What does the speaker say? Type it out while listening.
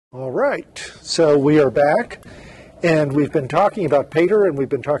All right, so we are back, and we've been talking about Pater, and we've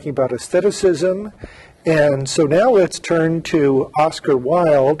been talking about aestheticism, and so now let's turn to Oscar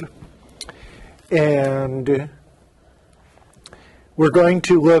Wilde, and we're going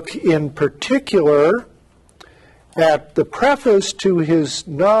to look in particular at the preface to his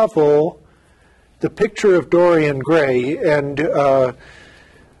novel, The Picture of Dorian Gray, and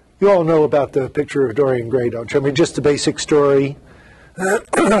you all know about The Picture of Dorian Gray, don't you? I mean, just the basic story.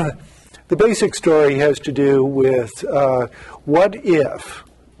 The basic story has to do with what if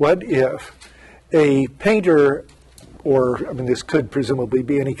a painter, or, I mean, this could presumably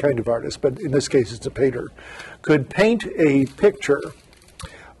be any kind of artist, but in this case it's a painter, could paint a picture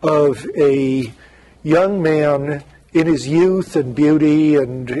of a young man in his youth and beauty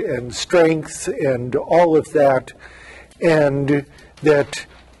and strength and all of that, and that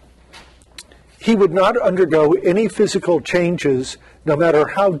he would not undergo any physical changes no matter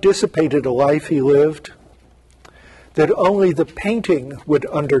how dissipated a life he lived, that only the painting would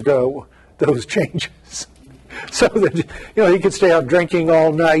undergo those changes. So that, he could stay out drinking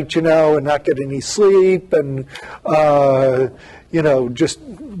all night, and not get any sleep, and, just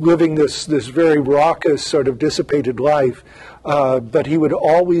living this very raucous sort of dissipated life, but he would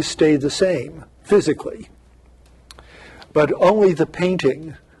always stay the same physically. But only the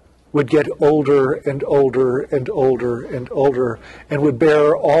painting would get older and older and older and older, and would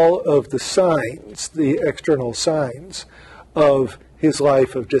bear all of the signs, the external signs of his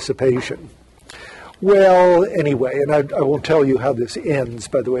life of dissipation. Well, anyway, and I won't tell you how this ends,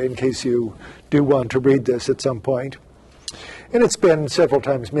 by the way, in case you do want to read this at some point. And it's been several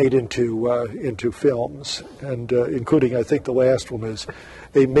times made into films, and including, I think, the last one is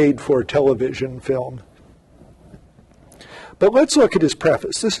a made-for-television film. But let's look at his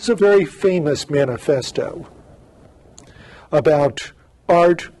preface. This is a very famous manifesto about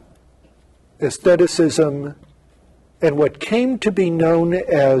art, aestheticism, and what came to be known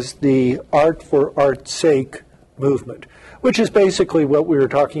as the art for art's sake movement, which is basically what we were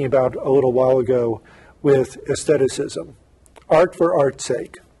talking about a little while ago with aestheticism. Art for art's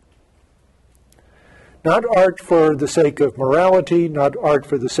sake. Not art for the sake of morality, not art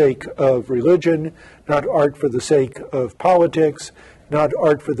for the sake of religion, not art for the sake of politics, not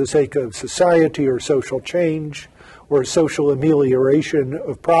art for the sake of society or social change or social amelioration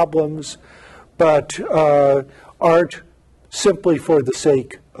of problems, but art simply for the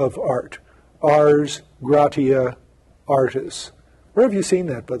sake of art. Ars gratia artis. Where have you seen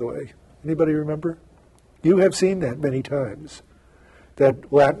that, by the way? Anybody remember? You have seen that many times.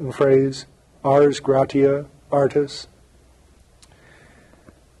 That Latin phrase, ars gratia artis.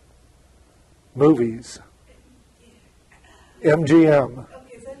 Movies. MGM.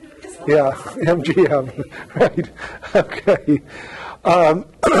 Yeah, MGM. Right. Okay.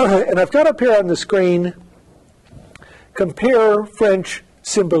 And I've got up here on the screen, compare French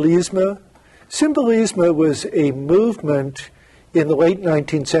symbolisme. Symbolisme was a movement in the late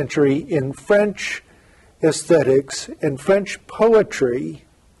 19th century in French aesthetics and French poetry.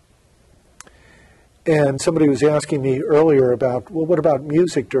 And somebody was asking me earlier about, well, what about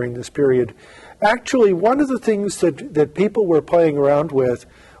music during this period? Actually, one of the things that people were playing around with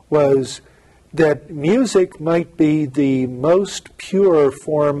was that music might be the most pure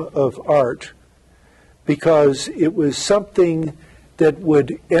form of art because it was something that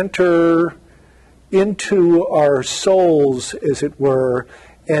would enter into our souls, as it were,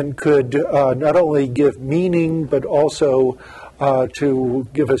 and could not only give meaning, but also to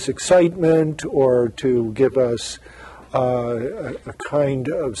give us excitement or to give us a kind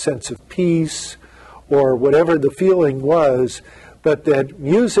of sense of peace or whatever the feeling was, but that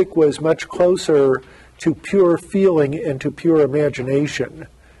music was much closer to pure feeling and to pure imagination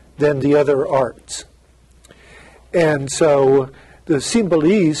than the other arts. And so the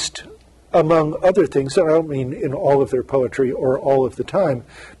symbolistes, among other things, and I don't mean in all of their poetry or all of the time,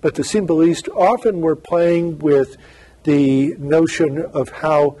 but the symbolistes often were playing with the notion of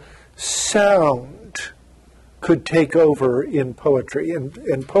how sound could take over in poetry,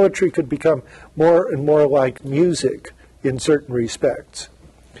 and poetry could become more and more like music in certain respects.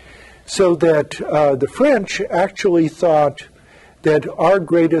 So that the French actually thought that our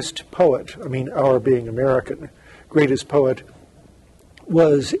greatest poet, I mean our being American, greatest poet,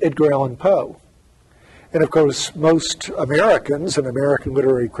 was Edgar Allan Poe. And of course, most Americans and American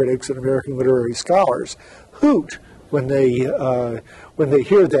literary critics and American literary scholars hoot when they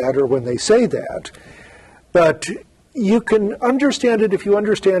hear that or when they say that. But you can understand it if you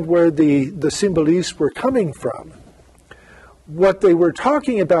understand where the symbolistes were coming from. what they were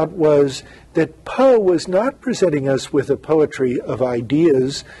talking about was that Poe was not presenting us with a poetry of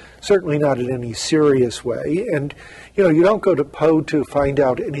ideas, certainly not in any serious way. And, you know, you don't go to Poe to find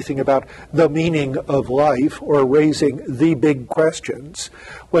out anything about the meaning of life or raising the big questions.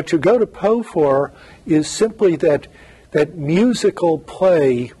 What you go to Poe for is simply that musical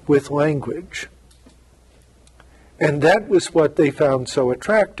play with language. And that was what they found so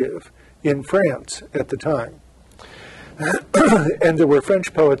attractive in France at the time. And there were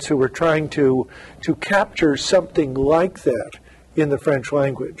French poets who were trying to capture something like that in the French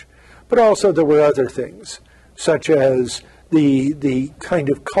language. But also there were other things, such as the kind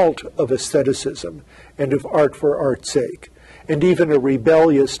of cult of aestheticism and of art for art's sake, and even a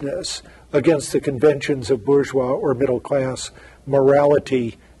rebelliousness against the conventions of bourgeois or middle class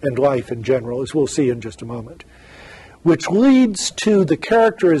morality and life in general, as we'll see in just a moment. Which leads to the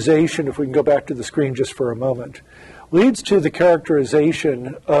characterization, if we can go back to the screen just for a moment, leads to the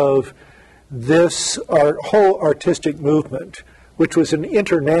characterization of this whole artistic movement, which was an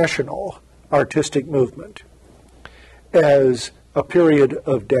international artistic movement, as a period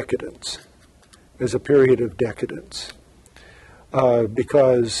of decadence,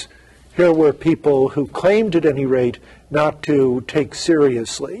 because here were people who claimed, at any rate, not to take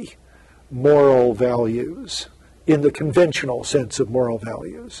seriously moral values in the conventional sense of moral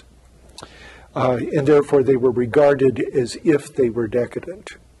values. And therefore they were regarded as if they were decadent.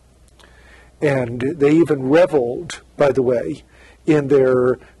 And they even reveled, by the way, in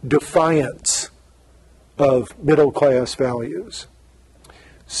their defiance of middle-class values.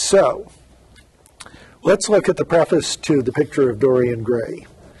 So, let's look at the preface to The Picture of Dorian Gray.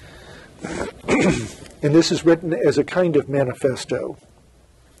 And this is written as a kind of manifesto.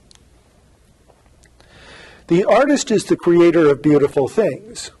 The artist is the creator of beautiful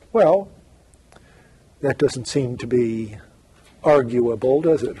things. Well, that doesn't seem to be arguable,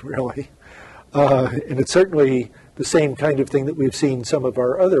 does it, really? And it's certainly the same kind of thing that we've seen some of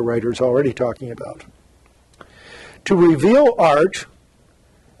our other writers already talking about. To reveal art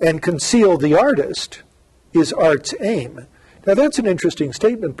and conceal the artist is art's aim. Now, that's an interesting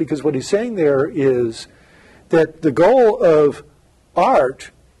statement, because what he's saying there is that the goal of art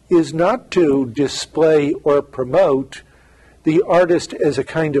is not to display or promote the artist as a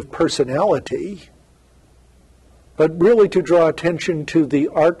kind of personality, but really to draw attention to the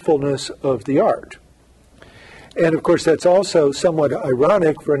artfulness of the art. And of course, that's also somewhat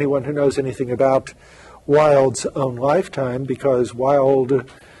ironic for anyone who knows anything about Wilde's own lifetime, because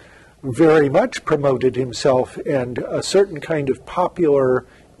Wilde very much promoted himself and a certain kind of popular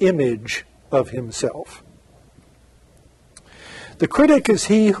image of himself. The critic is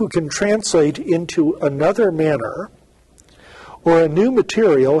he who can translate into another manner or a new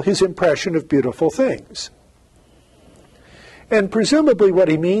material his impression of beautiful things. And presumably what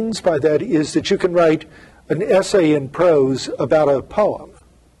he means by that is that you can write an essay in prose about a poem.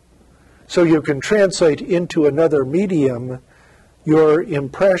 So you can translate into another medium your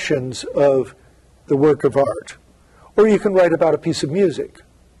impressions of the work of art. Or you can write about a piece of music.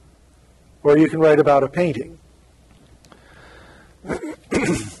 Or you can write about a painting.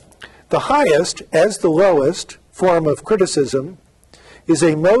 The highest, as the lowest, form of criticism is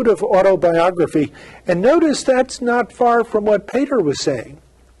a mode of autobiography. And notice that's not far from what Pater was saying.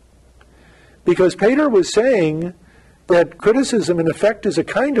 Because Pater was saying that criticism, in effect, is a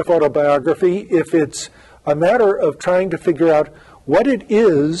kind of autobiography if it's a matter of trying to figure out what it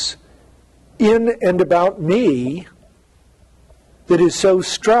is in and about me that is so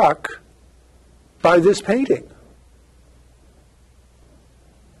struck by this painting.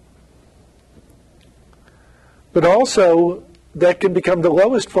 But also, that can become the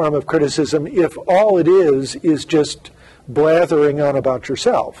lowest form of criticism if all it is just blathering on about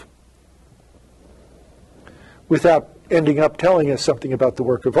yourself, without ending up telling us something about the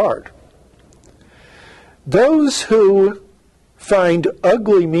work of art. Those who find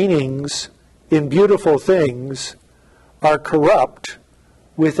ugly meanings in beautiful things are corrupt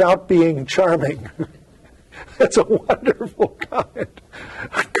without being charming. That's a wonderful comment.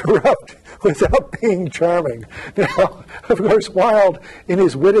 Corrupt without being charming. Now, of course, Wilde, in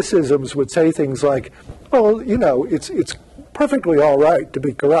his witticisms, would say things like, well, you know, it's perfectly all right to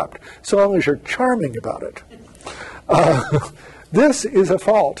be corrupt, so long as you're charming about it. This is a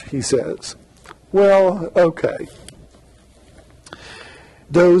fault, he says. Well, okay.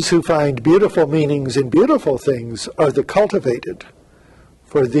 Those who find beautiful meanings in beautiful things are the cultivated.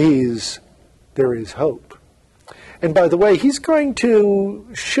 For these there is hope. And by the way, he's going to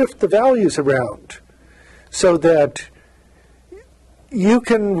shift the values around so that you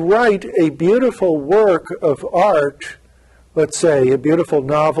can write a beautiful work of art let's say, a beautiful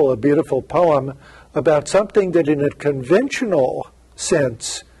novel, a beautiful poem about something that in a conventional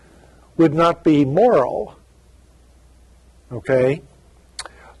sense would not be moral. Okay?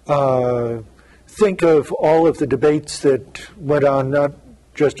 Think of all of the debates that went on not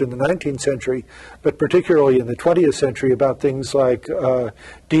just in the 19th century, but particularly in the 20th century about things like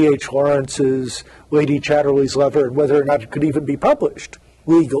D.H. Lawrence's Lady Chatterley's Lover and whether or not it could even be published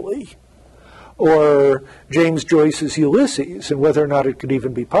legally, or James Joyce's Ulysses and whether or not it could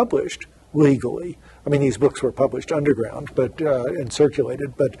even be published legally. I mean, these books were published underground and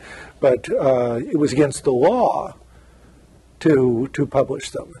circulated, but it was against the law to publish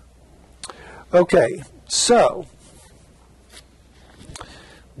them. Okay, so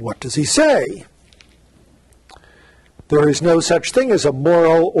what does he say? There is no such thing as a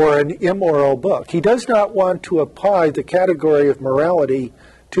moral or an immoral book. He does not want to apply the category of morality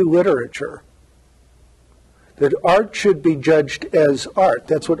to literature. That art should be judged as art.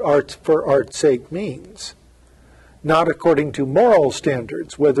 That's what art for art's sake means. Not according to moral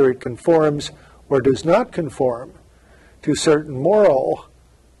standards, whether it conforms or does not conform to certain moral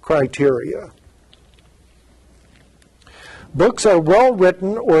criteria. Books are well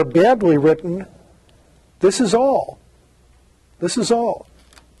written or badly written. This is all. This is all.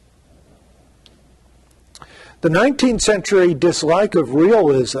 The 19th century dislike of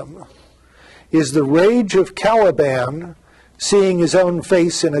realism is the rage of Caliban seeing his own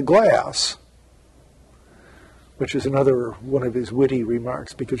face in a glass, which is another one of his witty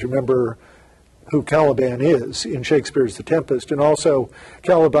remarks, because remember who Caliban is in Shakespeare's The Tempest, and also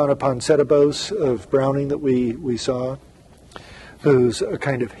Caliban upon Setebos of Browning that we saw, who's a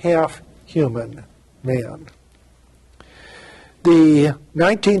kind of half-human man. The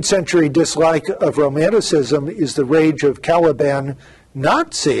 19th century dislike of Romanticism is the rage of Caliban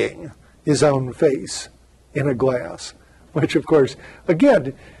not seeing his own face in a glass, which, of course,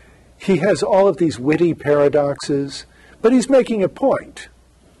 again, he has all of these witty paradoxes, but he's making a point.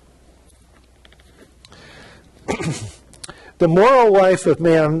 The moral life of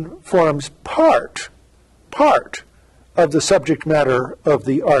man forms part of the subject matter of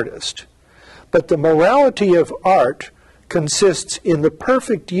the artist, but the morality of art consists in the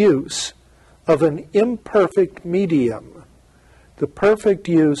perfect use of an imperfect medium. The perfect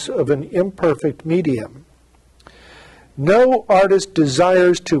use of an imperfect medium. No artist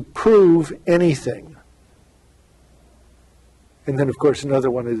desires to prove anything. And then, of course,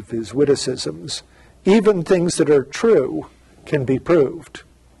 another one of his witticisms. Even things that are true can be proved.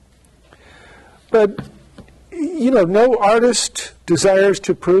 But, you know, no artist desires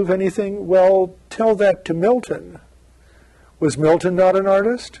to prove anything. Well, tell that to Milton. Was Milton not an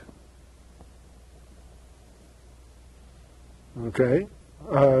artist? Okay.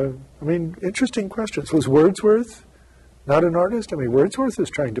 I mean, interesting questions. Was Wordsworth not an artist? I mean, Wordsworth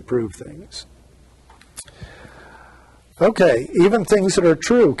is trying to prove things. Okay, even things that are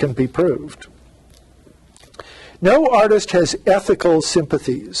true can be proved. No artist has ethical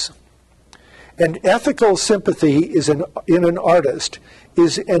sympathies. And ethical sympathy is in an artist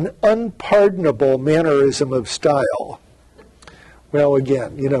is an unpardonable mannerism of style. Well,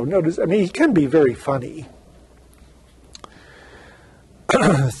 again, you know, notice, I mean, he can be very funny.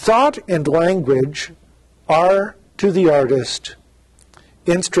 Thought and language are, to the artist,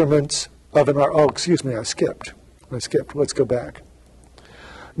 instruments of an art. Oh, excuse me, I skipped. Let's go back.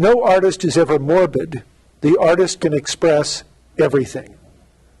 No artist is ever morbid. The artist can express everything.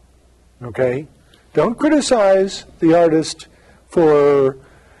 Okay? Don't criticize the artist for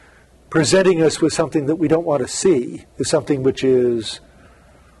presenting us with something that we don't want to see, is something which is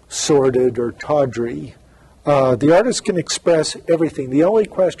sordid or tawdry. The artist can express everything. The only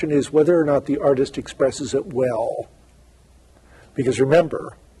question is whether or not the artist expresses it well. Because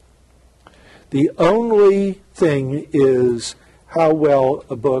remember, the only thing is how well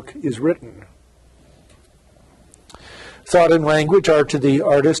a book is written. Thought and language are to the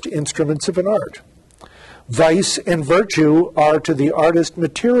artist instruments of an art. Vice and virtue are to the artist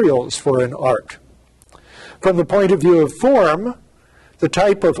materials for an art. From the point of view of form, the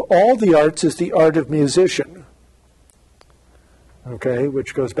type of all the arts is the art of musician. Okay,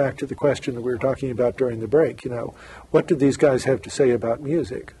 which goes back to the question that we were talking about during the break. You know, what do these guys have to say about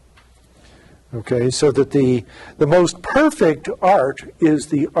music? Okay, so that the most perfect art is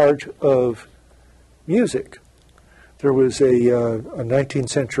the art of music. There was a 19th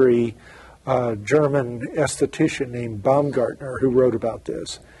century German aesthetician named Baumgartner who wrote about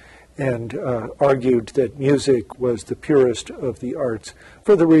this and argued that music was the purest of the arts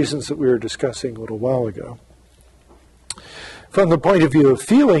for the reasons that we were discussing a little while ago. From the point of view of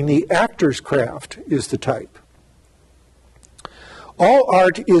feeling, the actor's craft is the type. All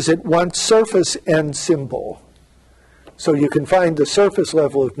art is at once surface and symbol. So you can find the surface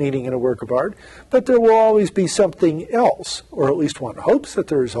level of meaning in a work of art, but there will always be something else, or at least one hopes that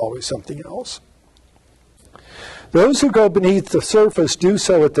there is always something else. Those who go beneath the surface do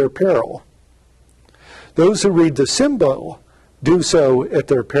so at their peril. Those who read the symbol do so at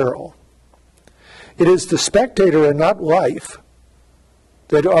their peril. It is the spectator and not life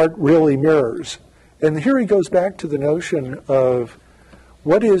that art really mirrors. And here he goes back to the notion of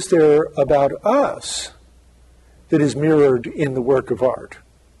what is there about us that is mirrored in the work of art.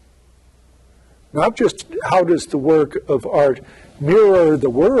 Not just how does the work of art mirror the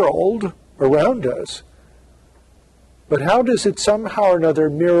world around us, but how does it somehow or another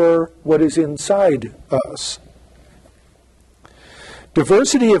mirror what is inside us?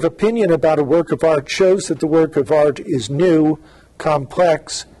 Diversity of opinion about a work of art shows that the work of art is new,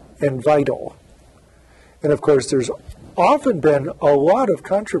 complex, and vital. And of course, there's often been a lot of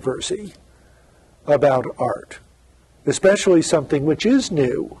controversy about art, especially something which is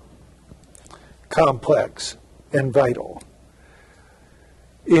new, complex, and vital.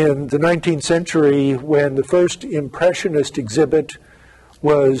 In the 19th century, when the first Impressionist exhibit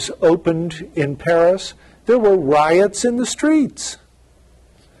was opened in Paris, there were riots in the streets.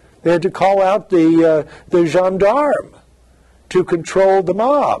 They had to call out the gendarme to control the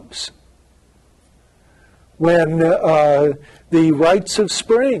mobs. When the Rites of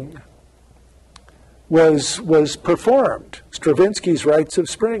Spring was performed, Stravinsky's Rites of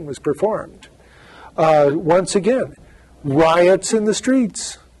Spring was performed. Once again, riots in the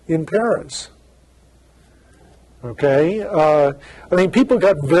streets in Paris. Okay? I mean, people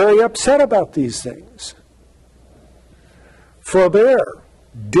got very upset about these things. Flaubert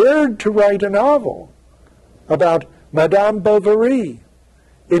dared to write a novel about Madame Bovary,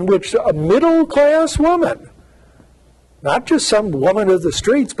 in which a middle-class woman, not just some woman of the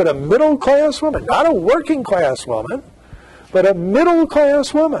streets, but a middle-class woman, not a working-class woman, but a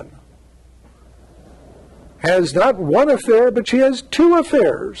middle-class woman, has not one affair, but she has two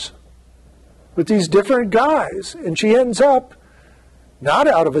affairs with these different guys. And she ends up, not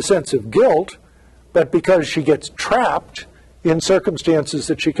out of a sense of guilt, but because she gets trapped in circumstances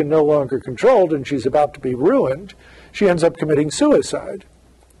that she can no longer control and she's about to be ruined, she ends up committing suicide.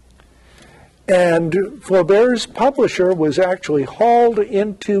 And Flaubert's publisher was actually hauled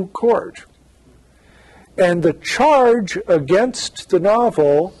into court. And the charge against the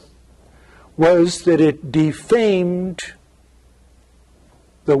novel was that it defamed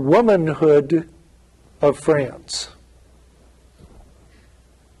the womanhood of France.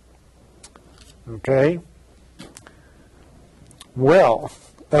 Okay? Well,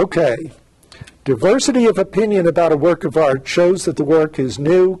 okay. Diversity of opinion about a work of art shows that the work is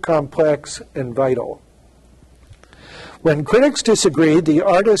new, complex, and vital. When critics disagree, the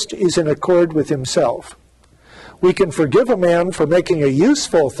artist is in accord with himself. We can forgive a man for making a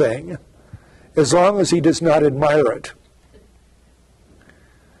useful thing as long as he does not admire it.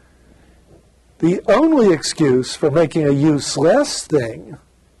 The only excuse for making a useless thing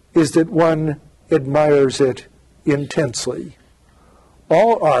is that one admires it intensely.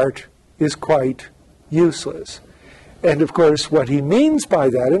 All art is quite useless. And of course, what he means by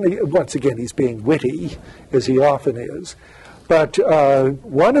that, and once again, he's being witty, as he often is, but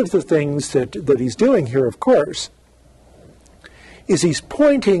one of the things that he's doing here, of course, is he's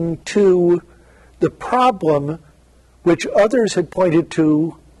pointing to the problem which others had pointed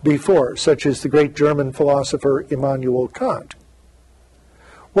to before, such as the great German philosopher Immanuel Kant.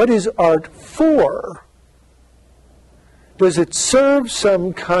 What is art for? Does it serve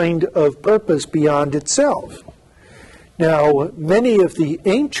some kind of purpose beyond itself? Now, many of the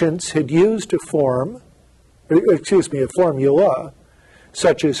ancients had used a formula,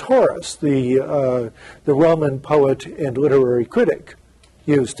 such as Horace, the Roman poet and literary critic,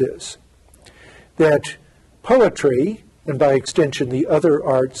 used this. That poetry, and by extension the other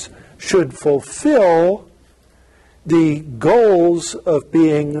arts, should fulfill the goals of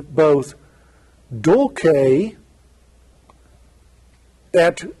being both dulce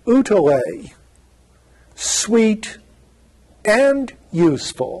et utile, sweet and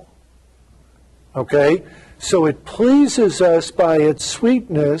useful. Okay? So it pleases us by its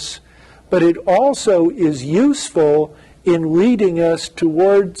sweetness, but it also is useful in leading us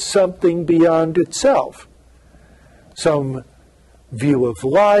towards something beyond itself. Some view of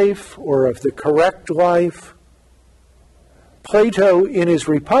life or of the correct life. Plato, in his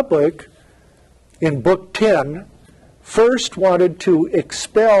Republic, in Book 10, first wanted to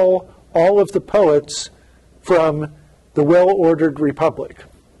expel all of the poets from the well-ordered Republic.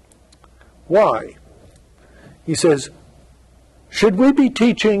 Why? He says, Should we be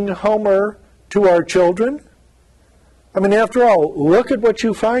teaching Homer to our children? I mean, after all, look at what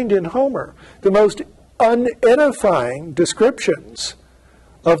you find in Homer. The most unedifying descriptions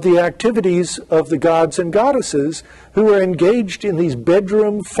of the activities of the gods and goddesses who are engaged in these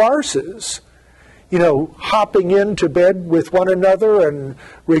bedroom farces, you know, hopping into bed with one another and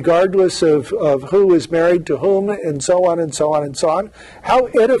regardless of who is married to whom and so on and so on and so on. How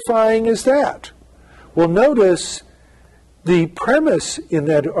edifying is that? Well, notice the premise in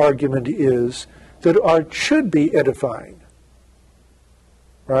that argument is that art should be edifying,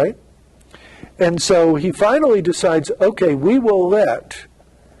 right? And so he finally decides, okay, we will let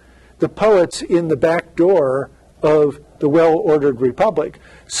the poets in the back door of the well-ordered republic,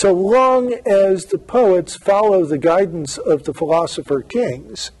 so long as the poets follow the guidance of the philosopher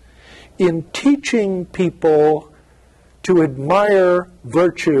kings in teaching people to admire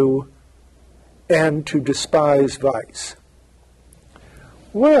virtue and to despise vice.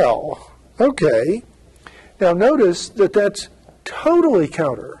 Well, okay. Now notice that that's totally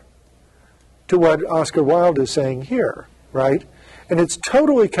counter to what Oscar Wilde is saying here, right? And it's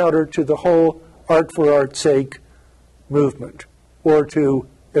totally counter to the whole art for art's sake movement or to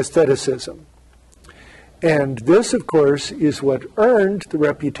aestheticism. And this, of course, is what earned the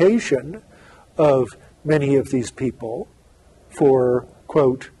reputation of many of these people for,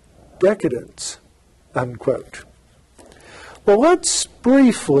 quote, decadence, unquote. Well, let's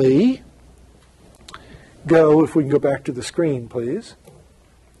briefly go, if we can go back to the screen, please.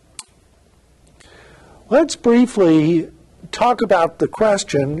 Let's briefly talk about the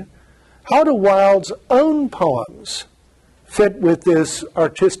question, how do Wilde's own poems fit with this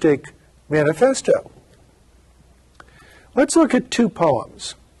artistic manifesto? Let's look at two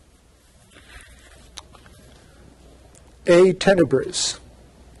poems. A Tenebris.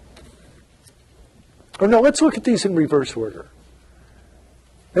 Or no, let's look at these in reverse order.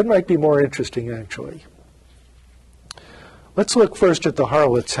 That might be more interesting, actually. Let's look first at the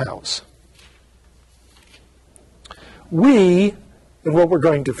Harlot's House. And what we're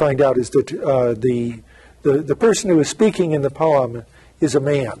going to find out is that the person who is speaking in the poem is a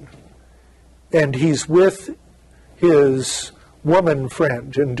man. And he's with his woman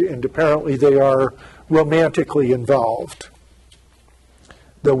friend, and apparently they are romantically involved,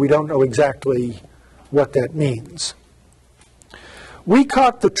 though we don't know exactly what that means. We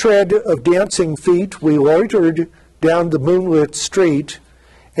caught the tread of dancing feet, we loitered down the moonlit street,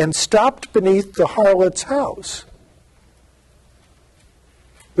 and stopped beneath the harlot's house.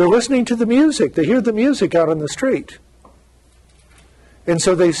 They're listening to the music. They hear the music out on the street. And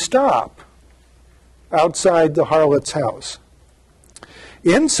so they stop outside the harlot's house.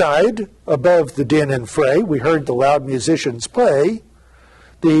 Inside, above the din and fray, we heard the loud musicians play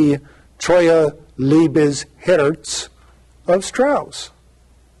the Treue Liebesherz of Strauss.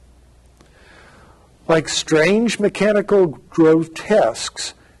 Like strange mechanical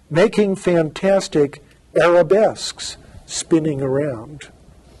grotesques, making fantastic arabesques spinning around.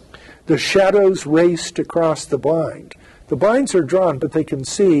 The shadows raced across the blind. The blinds are drawn, but they can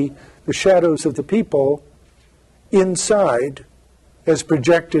see the shadows of the people inside as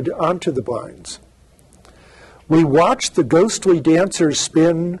projected onto the blinds. We watched the ghostly dancers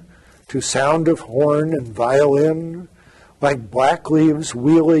spin to sound of horn and violin, like black leaves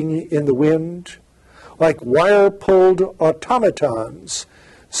wheeling in the wind, like wire-pulled automatons,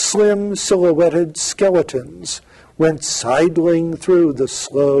 slim silhouetted skeletons went sidling through the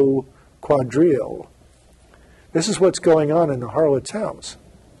slow quadrille. This is what's going on in the harlot's house.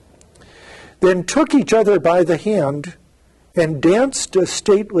 Then took each other by the hand and danced a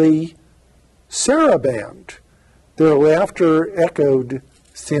stately saraband. Their laughter echoed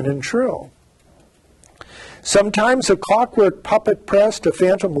thin and shrill. Sometimes a clockwork puppet pressed a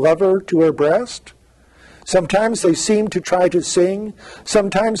phantom lover to her breast. Sometimes they seemed to try to sing.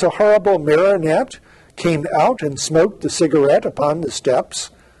 Sometimes a horrible marionette came out and smoked the cigarette upon the steps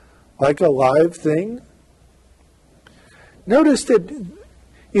like a live thing. Notice that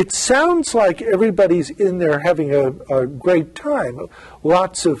it sounds like everybody's in there having a great time,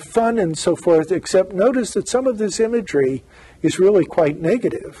 lots of fun and so forth, except notice that some of this imagery is really quite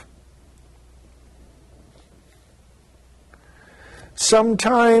negative.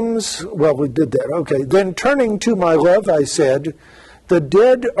 Sometimes, well, we did that, okay. Then turning to my love, I said, the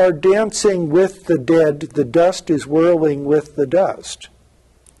dead are dancing with the dead, the dust is whirling with the dust.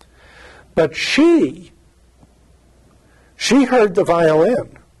 But she heard the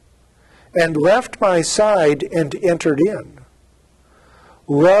violin and left my side and entered in.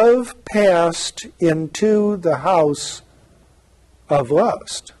 Love passed into the house of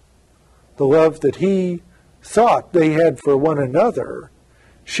lust, the love that he thought they had for one another,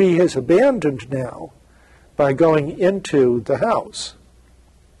 she has abandoned now by going into the house.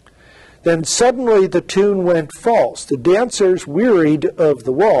 Then suddenly the tune went false. The dancers wearied of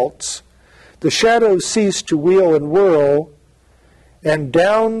the waltz. The shadows ceased to wheel and whirl, and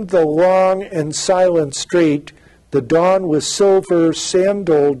down the long and silent street, the dawn with silver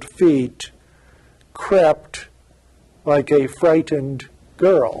sandaled feet crept like a frightened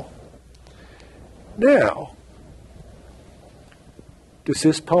girl. Now, does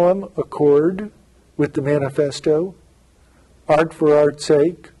this poem accord with the manifesto? Art for art's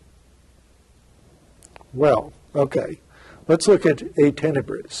sake? Well, okay. Let's look at A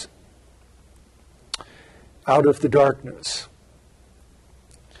Tenebris. Out of the darkness.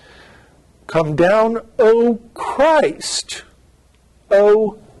 Come down, O Christ,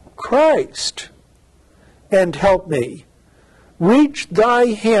 and help me. Reach thy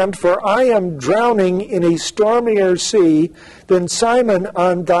hand, for I am drowning in a stormier sea than Simon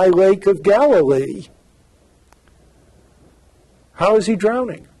on thy lake of Galilee. How is he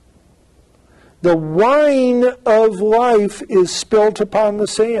drowning? The wine of life is spilt upon the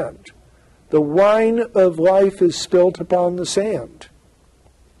sand. The wine of life is spilt upon the sand.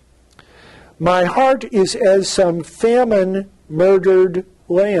 My heart is as some famine-murdered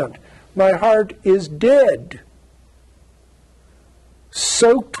land. My heart is dead.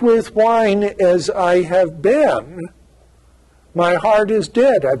 Soaked with wine as I have been, my heart is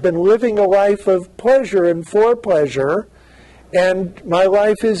dead. I've been living a life of pleasure and for pleasure, and my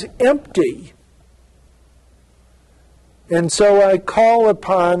life is empty. And so I call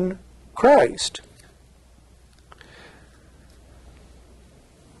upon Christ.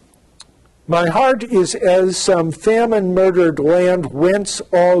 My heart is as some famine-murdered land whence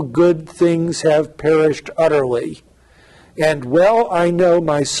all good things have perished utterly. And well I know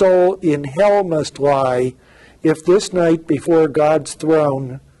my soul in hell must lie if this night before God's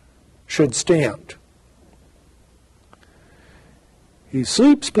throne should stand. He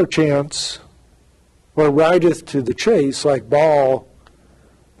sleeps perchance, or rideth to the chase like Baal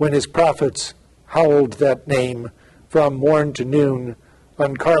when his prophets howled that name from morn to noon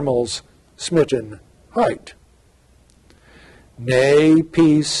on Carmel's smitten height. Nay,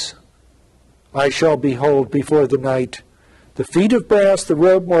 peace I shall behold before the night, the feet of brass, the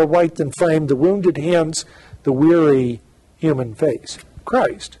robe more white than flame, the wounded hands, the weary human face.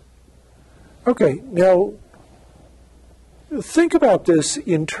 Christ. Okay, now think about this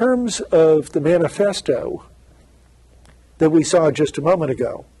in terms of the manifesto that we saw just a moment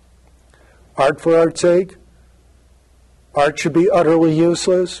ago. Art for art's sake. Art should be utterly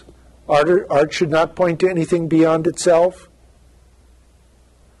useless. Art should not point to anything beyond itself.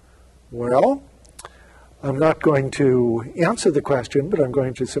 Well, I'm not going to answer the question, but I'm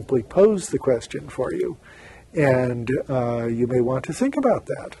going to simply pose the question for you. And you may want to think about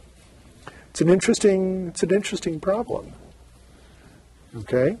that. It's an interesting problem.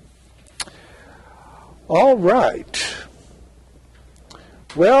 Okay? All right.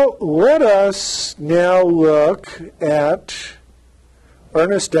 Well, let us now look at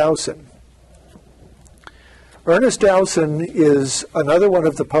Ernest Dowson. Ernest Dowson is another one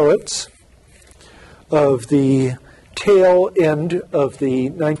of the poets of the tail end of the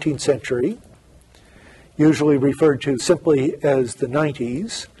 19th century, usually referred to simply as the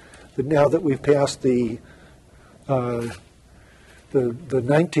 90s. But now that we've passed the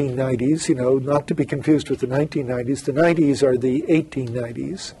 1990s, not to be confused with the 1990s, the 90s are the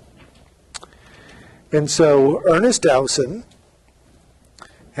 1890s. And so Ernest Dowson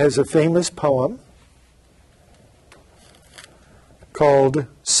has a famous poem called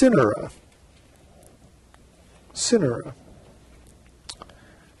Cynara. Cynara.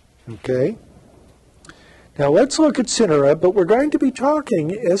 Okay. Now let's look at Cynara, but we're going to be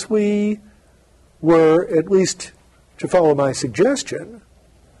talking, as we were, at least to follow my suggestion,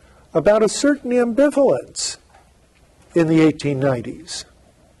 about a certain ambivalence in the 1890s.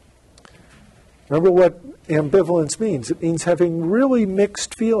 Remember what ambivalence means? It means having really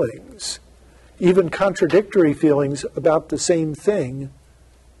mixed feelings, even contradictory feelings about the same thing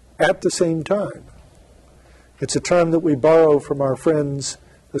at the same time. It's a term that we borrow from our friends,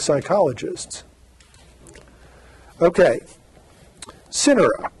 the psychologists. Okay,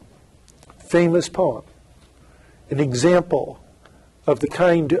 Cynara, famous poem, an example of the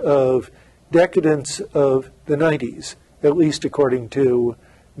kind of decadence of the 90s, at least according to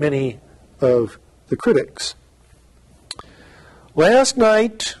many of the critics. Last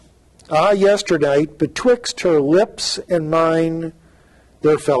night, yesternight, betwixt her lips and mine,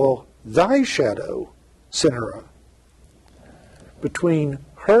 there fell thy shadow, Cynara. Between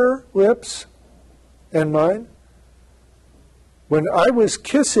her lips and mine? When I was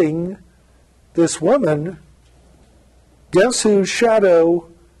kissing this woman, guess whose shadow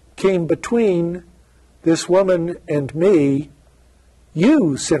came between this woman and me?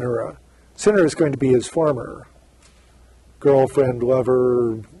 You, Cinera. Cinera is going to be his former girlfriend,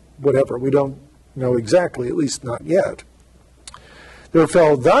 lover, whatever. We don't know exactly, at least not yet. There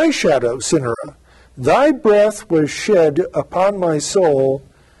fell thy shadow, Cinera. Thy breath was shed upon my soul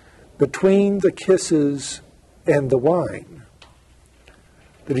between the kisses and the wine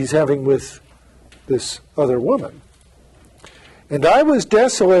that he's having with this other woman. And I was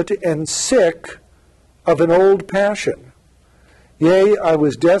desolate and sick of an old passion. Yea, I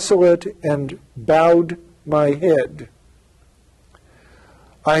was desolate and bowed my head.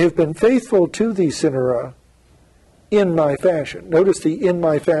 I have been faithful to thee, Cinera, in my fashion. Notice the in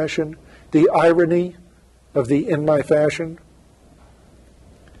my fashion, the irony of the in my fashion.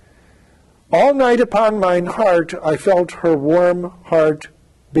 All night upon mine heart I felt her warm heart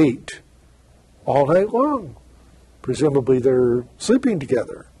beat. All night long. Presumably they're sleeping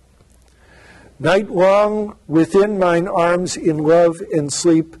together. Night long within mine arms in love and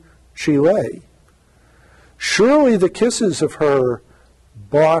sleep she lay. Surely the kisses of her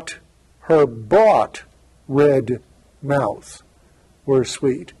bought red mouth were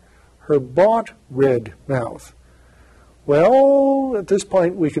sweet. Her bought red mouth. Well, at this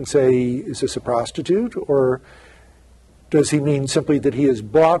point we can say, is this a prostitute? Or does he mean simply that he has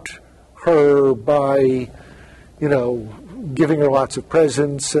bought her by, giving her lots of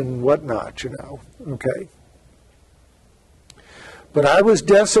presents and whatnot, Okay. But I was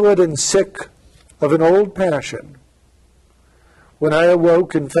desolate and sick of an old passion. When I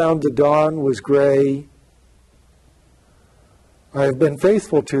awoke and found the dawn was gray, I have been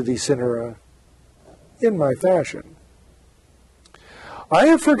faithful to thee, Cinera, in my fashion. I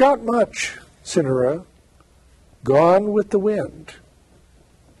have forgot much, Cinera, gone with the wind.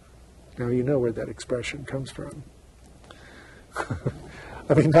 Now you know where that expression comes from.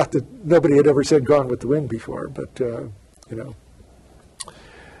 I mean, not that nobody had ever said gone with the wind before, but,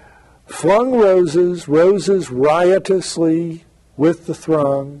 Flung roses, roses riotously with the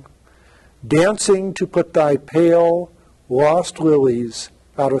throng, dancing to put thy pale, lost lilies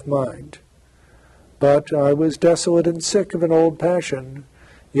out of mind. But I was desolate and sick of an old passion,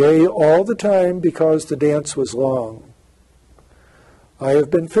 yea, all the time because the dance was long. I have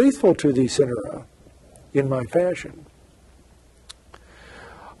been faithful to thee, Cinera, in my fashion.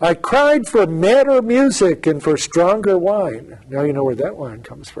 I cried for madder music and for stronger wine. Now you know where that line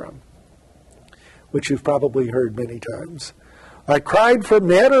comes from, which you've probably heard many times. I cried for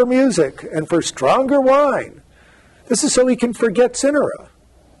madder music and for stronger wine. This is so he can forget Cinera,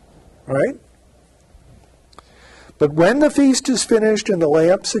 right? But when the feast is finished and the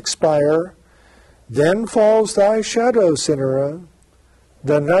lamps expire, then falls thy shadow, Cinera.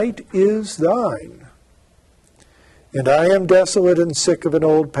 The night is thine. And I am desolate and sick of an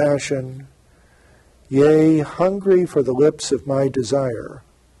old passion, yea, hungry for the lips of my desire.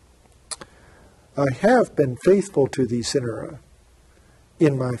 I have been faithful to thee, Cinera,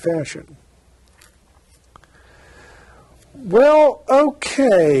 in my fashion. Well,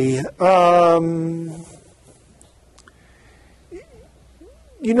 okay.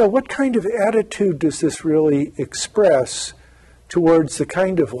 What kind of attitude does this really express towards the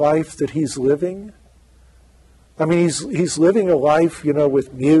kind of life that he's living? I mean, he's living a life,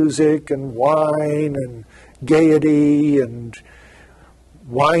 with music and wine and gaiety and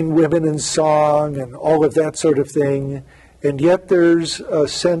wine, women, and song and all of that sort of thing. And yet there's a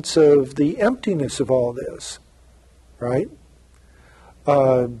sense of the emptiness of all this, right?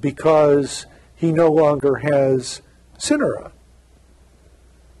 Because he no longer has Cinera.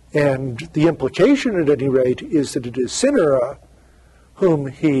 And the implication, at any rate, is that it is Cinera whom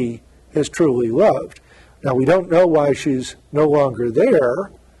he has truly loved. Now, we don't know why she's no longer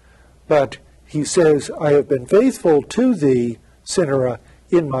there, but he says, I have been faithful to thee, Cinera,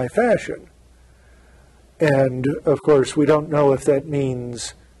 in my fashion. And, of course, we don't know if that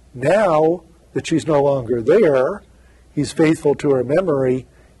means now that she's no longer there, he's faithful to her memory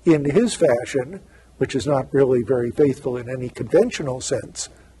in his fashion, which is not really very faithful in any conventional sense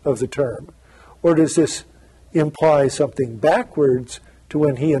of the term. Or does this imply something backwards to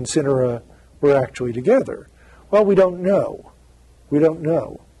when he and Cinera were actually together? Well, we don't know. We don't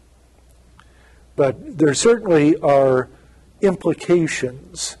know. But there certainly are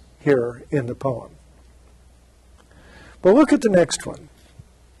implications here in the poem. But look at the next one.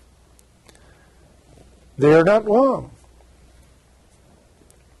 They are not long.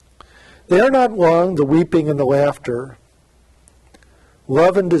 They are not long, the weeping and the laughter,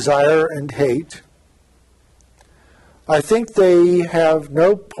 love and desire and hate, I think they have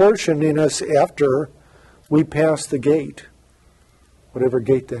no portion in us after we pass the gate, whatever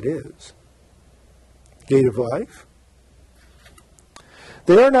gate that is. Gate of life.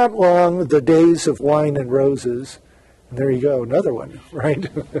 They are not long the days of wine and roses. And there you go, another one, right?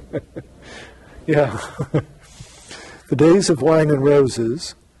 Yeah. The days of wine and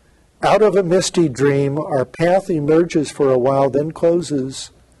roses. Out of a misty dream, our path emerges for a while, then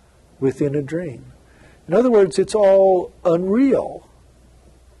closes within a dream. In other words, it's all unreal.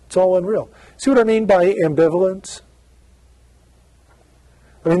 It's all unreal. See what I mean by ambivalence?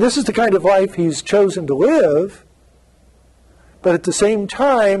 I mean, this is the kind of life he's chosen to live, but at the same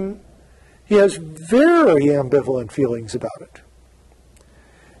time, he has very ambivalent feelings about it.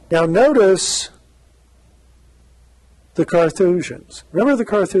 Now notice the Carthusians. Remember the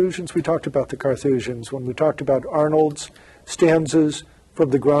Carthusians? We talked about the Carthusians when we talked about Arnold's stanzas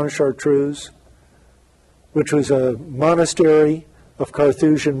from the Grande Chartreuse, which was a monastery of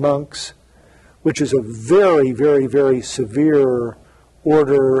Carthusian monks, which is a very, very, very severe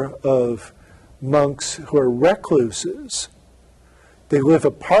order of monks who are recluses. They live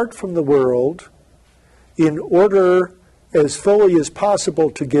apart from the world in order as fully as possible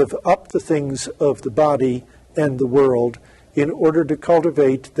to give up the things of the body and the world in order to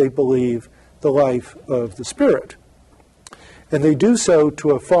cultivate, they believe, the life of the spirit. And they do so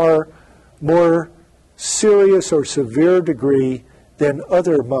to a far more serious or severe degree than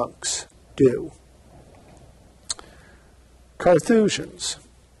other monks do. Carthusians.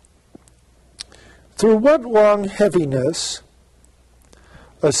 Through what long heaviness,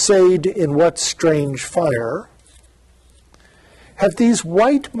 assayed in what strange fire, have these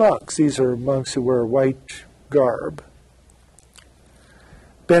white monks, these are monks who wear white garb,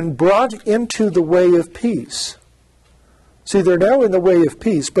 been brought into the way of peace? See, they're now in the way of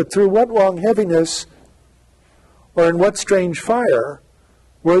peace, but through what long heaviness or in what strange fire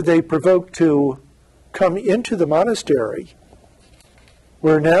were they provoked to come into the monastery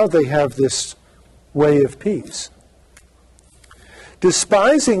where now they have this way of peace?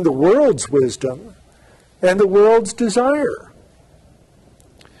 Despising the world's wisdom and the world's desire,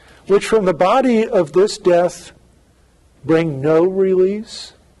 which from the body of this death bring no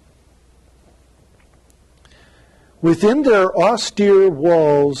release. Within their austere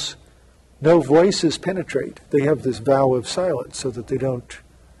walls, no voices penetrate. They have this vow of silence so that they don't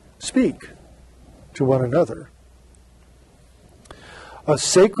speak to one another. A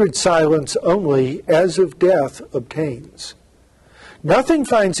sacred silence only, as of death, obtains. Nothing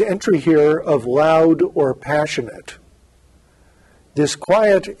finds entry here of loud or passionate. This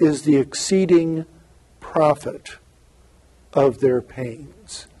quiet is the exceeding profit of their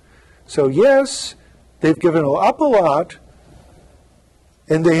pains. So yes, they've given up a lot,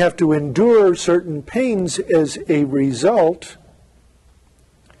 and they have to endure certain pains as a result.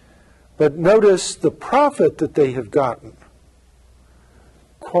 But notice the profit that they have gotten.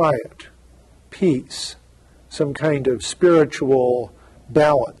 Quiet, peace, some kind of spiritual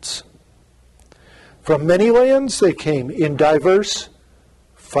balance. From many lands they came in diverse,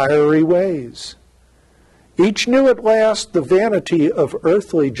 fiery ways. Each knew at last the vanity of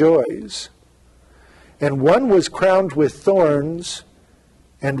earthly joys. And one was crowned with thorns,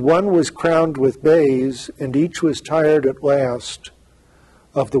 and one was crowned with bays, and each was tired at last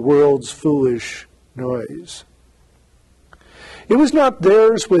of the world's foolish noise. It was not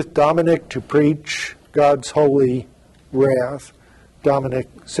theirs with Dominic to preach God's holy wrath.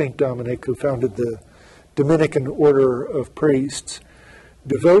 Saint Dominic, who founded the Dominican order of priests,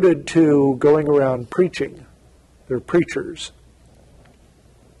 devoted to going around preaching. They're preachers.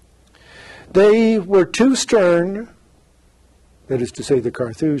 They were too stern, that is to say the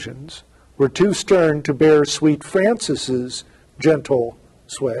Carthusians, were too stern to bear sweet Francis's gentle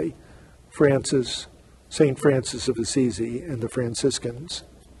sway. Francis, St. Francis of Assisi and the Franciscans.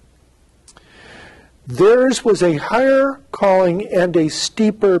 Theirs was a higher calling and a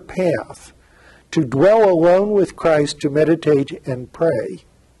steeper path, to dwell alone with Christ, to meditate and pray.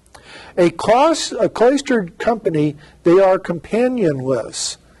 A cloistered company, they are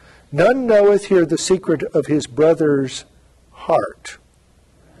companionless. None knoweth here the secret of his brother's heart.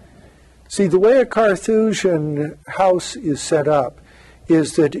 See, the way a Carthusian house is set up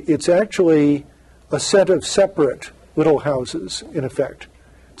is that it's actually a set of separate little houses, in effect.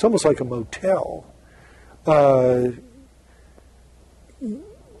 It's almost like a motel.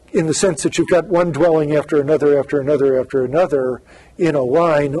 In the sense that you've got one dwelling after another, after another, after another, in a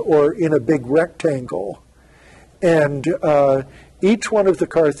line or in a big rectangle. And each one of the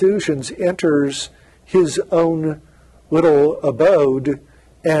Carthusians enters his own little abode,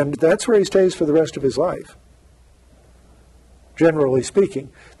 and that's where he stays for the rest of his life. generally speaking.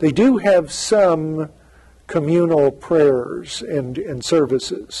 They do have some communal prayers and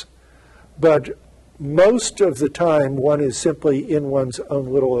services, but most of the time one is simply in one's own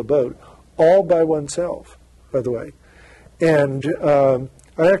little abode, all by oneself, by the way. And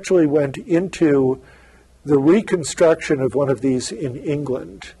I actually went into the reconstruction of one of these in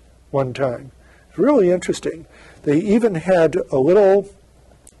England one time. It's really interesting. They even had a little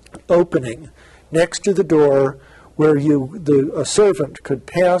opening next to the door where a servant could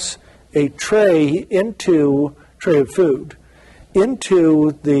pass a tray of food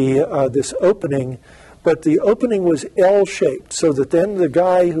into this opening, but the opening was L-shaped, so that then the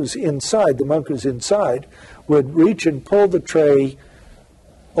guy who's inside, the monk who's inside, would reach and pull the tray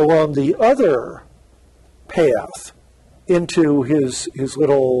along the other path into his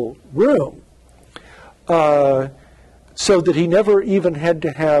little room, so that he never even had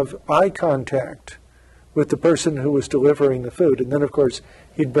to have eye contact with the person who was delivering the food. And then, of course,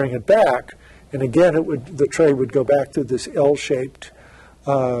 he'd bring it back, and again, the tray would go back through this L-shaped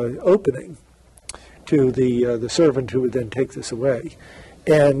opening to the servant who would then take this away.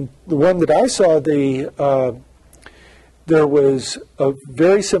 And the one that I saw, there was a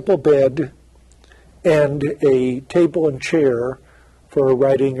very simple bed and a table and chair for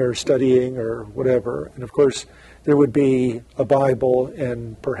writing or studying or whatever. And of course, there would be a Bible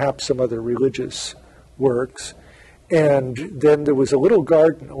and perhaps some other religious works. And then there was a little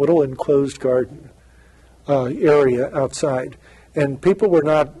garden, a little enclosed garden area outside. And people were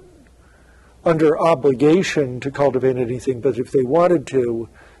not under obligation to cultivate anything, but if they wanted to,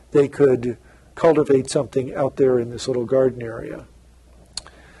 they could cultivate something out there in this little garden area.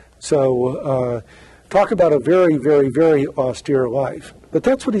 So talk about a very, very, very austere life. But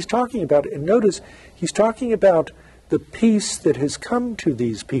that's what he's talking about. And notice he's talking about the peace that has come to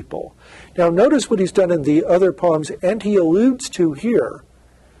these people. Now notice what he's done in the other poems, and he alludes to here,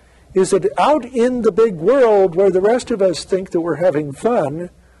 is that out in the big world where the rest of us think that we're having fun,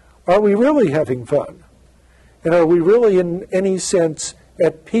 are we really having fun? And are we really in any sense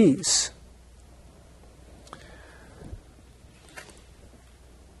at peace?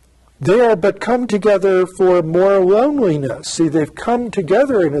 They are but come together for more loneliness. See, they've come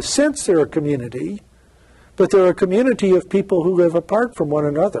together in a sense they're a community, but they're a community of people who live apart from one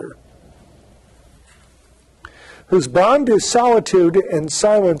another, whose bond is solitude and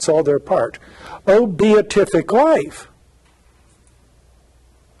silence all their part. O beatific life!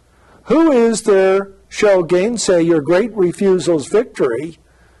 Who is there shall gainsay your great refusal's victory,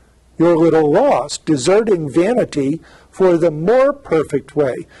 your little loss, deserting vanity for the more perfect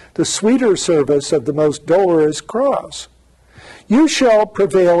way, the sweeter service of the most dolorous cross? You shall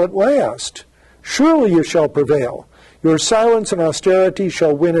prevail at last. Surely you shall prevail. Your silence and austerity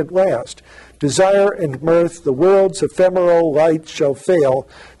shall win at last. Desire and mirth, the world's ephemeral light shall fail.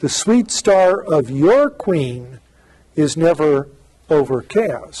 The sweet star of your queen is never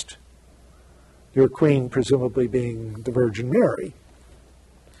overcast. Your queen presumably being the Virgin Mary.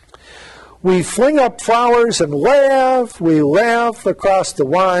 We fling up flowers and laugh, we laugh across the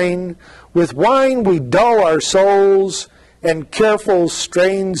wine. With wine we dull our souls and careful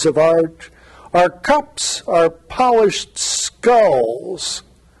strains of art. Our cups are polished skulls,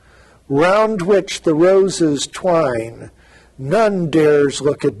 round which the roses twine. None dares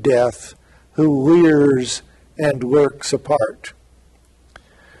look at death, who leers and lurks apart.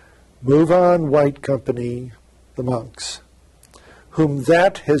 Move on, white company, the monks, whom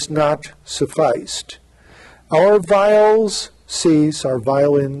that has not sufficed. Our viols cease, our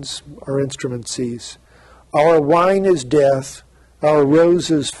violins, our instruments cease. Our wine is death, our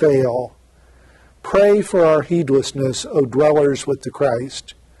roses fail. Pray for our heedlessness, O dwellers with the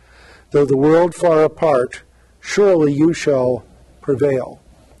Christ. Though the world far apart, surely you shall prevail.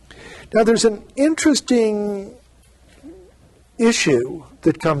 Now there's an interesting issue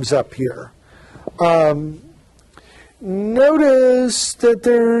that comes up here. Notice that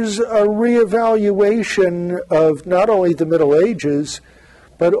there's a reevaluation of not only the Middle Ages,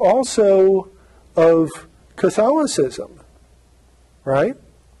 but also of Catholicism, right?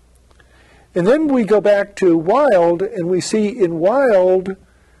 And then we go back to Wilde, and we see in Wilde,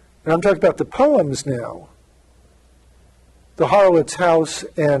 and I'm talking about the poems now, The Harlot's House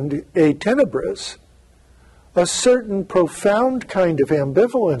and A Tenebris, a certain profound kind of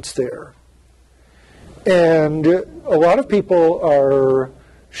ambivalence there. And a lot of people are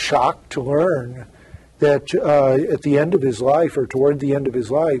shocked to learn that at the end of his life, or toward the end of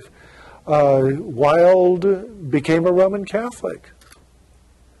his life, Wilde became a Roman Catholic.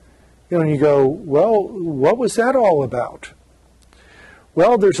 You know, and you go, well, what was that all about?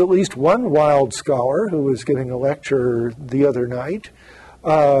 Well, there's at least one Wilde scholar who was giving a lecture the other night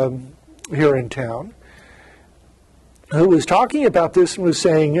here in town, who was talking about this and was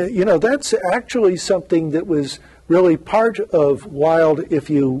saying, that's actually something that was really part of Wilde if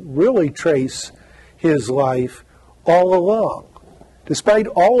you really trace his life all along. Despite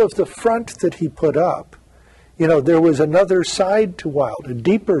all of the front that he put up, there was another side to Wilde, a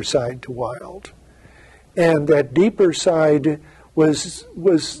deeper side to Wilde. And that deeper side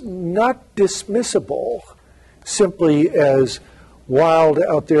was not dismissible simply as Wilde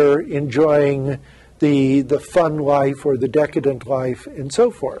out there enjoying the fun life or the decadent life and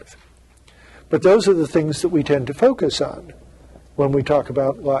so forth. But those are the things that we tend to focus on when we talk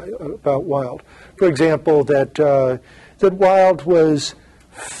about Wilde. For example, that Wilde was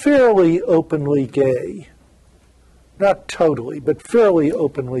fairly openly gay. Not totally, but fairly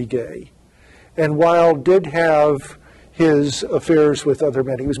openly gay. And Wilde did have his affairs with other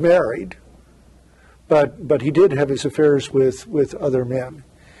men. He was married, but he did have his affairs with other men.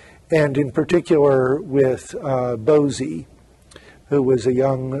 And in particular with Bosie, who was a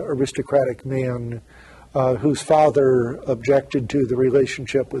young aristocratic man whose father objected to the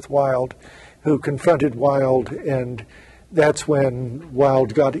relationship with Wilde, who confronted Wilde, and that's when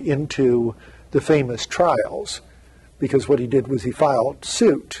Wilde got into the famous trials, because what he did was he filed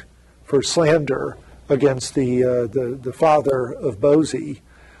suit for slander against the father of Bosie,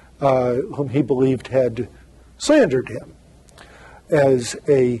 whom he believed had slandered him as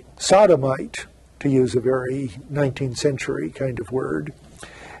a sodomite, to use a very 19th century kind of word.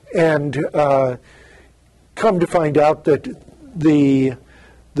 And come to find out that the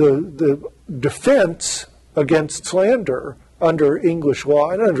defense against slander under English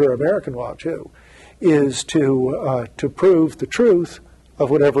law and under American law too is to prove the truth of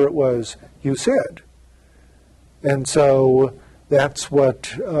whatever it was you said. And so that's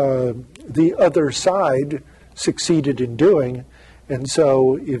what the other side succeeded in doing. And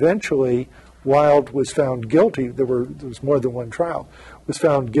so eventually Wilde was found guilty. There was more than one trial. Was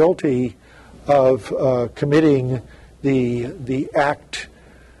found guilty of committing the act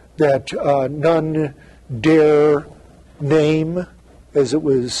that none dare name, as it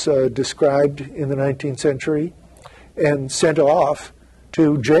was described in the 19th century, and sent off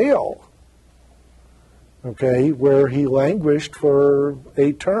to jail, where he languished for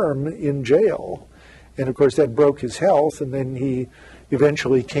a term in jail. And of course that broke his health, and then he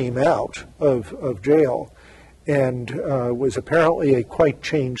eventually came out of jail and was apparently a quite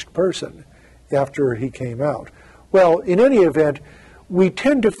changed person after he came out. Well, in any event, we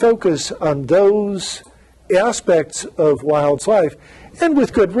tend to focus on those aspects of Wilde's life, and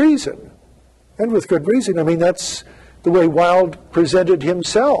with good reason. And with good reason. I mean, that's the way Wilde presented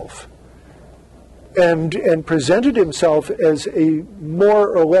himself, and presented himself as a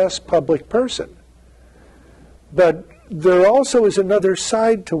more or less public person. But there also is another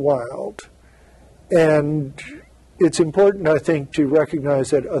side to Wilde, and it's important, I think, to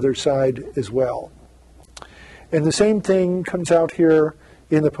recognize that other side as well. And the same thing comes out here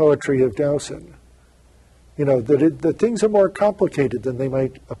in the poetry of Dowson. That things are more complicated than they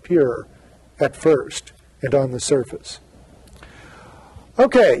might appear at first and on the surface.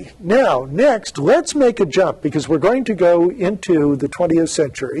 Okay, now, next, let's make a jump, because we're going to go into the 20th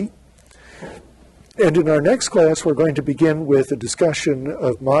century. And in our next class, we're going to begin with a discussion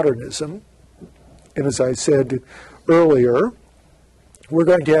of modernism. And as I said earlier, we're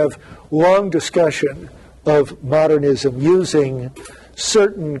going to have long discussion of modernism using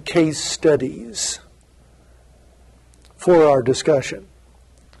certain case studies for our discussion.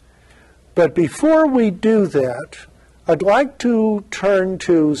 But before we do that, I'd like to turn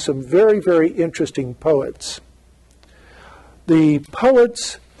to some very, very interesting poets. The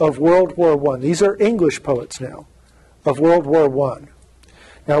poets of World War I. These are English poets now, of World War I.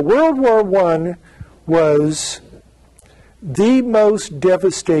 Now, World War I was the most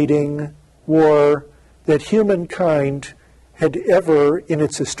devastating war that humankind had ever, in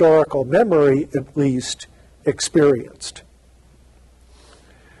its historical memory at least, experienced.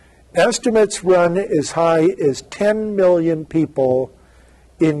 Estimates run as high as 10 million people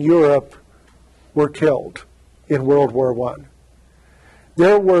in Europe were killed in World War I.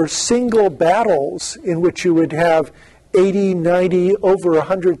 There were single battles in which you would have 80, 90, over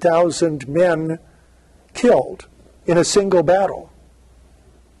 100,000 men killed in a single battle.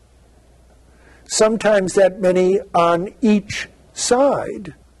 Sometimes that many on each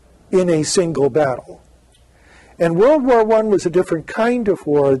side in a single battle. And World War I was a different kind of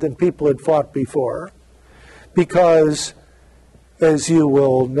war than people had fought before, because, as you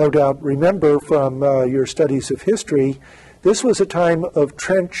will no doubt remember from your studies of history, This was a time of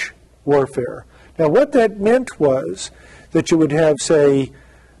trench warfare. Now, what that meant was that you would have, say,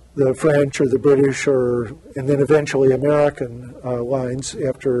 the French or the British and then eventually American lines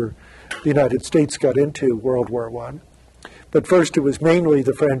after the United States got into World War I. But first it was mainly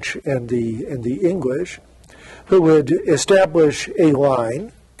the French and the English who would establish a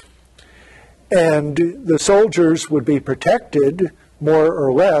line, and the soldiers would be protected more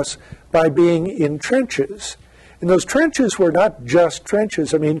or less by being in trenches. And those trenches were not just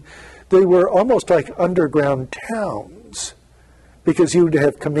trenches. I mean, they were almost like underground towns, because you would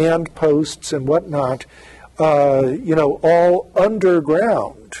have command posts and whatnot, all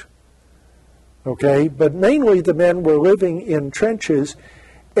underground. Okay, but mainly the men were living in trenches,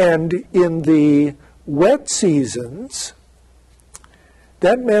 and in the wet seasons,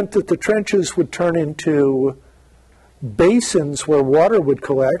 that meant that the trenches would turn into basins where water would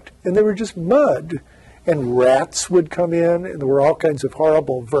collect, and they were just mud. And rats would come in, and there were all kinds of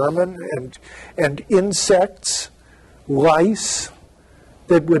horrible vermin and insects, lice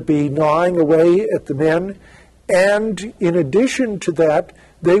that would be gnawing away at the men. And in addition to that,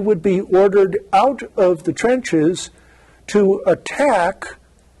 they would be ordered out of the trenches to attack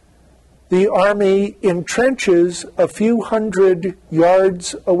the army in trenches a few hundred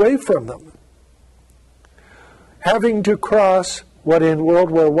yards away from them, having to cross what in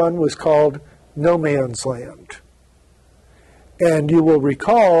World War I was called no man's land. And you will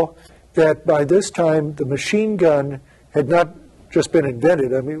recall that by this time the machine gun had not just been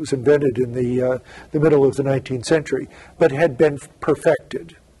invented. I mean, it was invented in the middle of the 19th century, but had been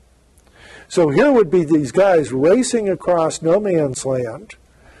perfected. So here would be these guys racing across no man's land,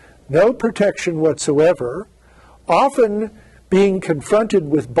 no protection whatsoever, often being confronted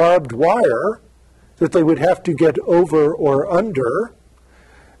with barbed wire that they would have to get over or under.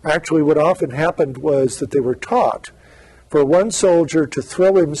 Actually, what often happened was that they were taught for one soldier to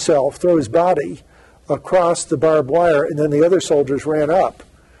throw his body across the barbed wire, and then the other soldiers ran up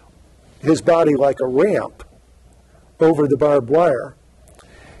his body like a ramp over the barbed wire,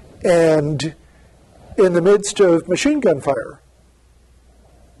 and in the midst of machine gun fire.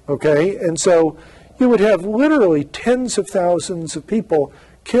 Okay, and so you would have literally tens of thousands of people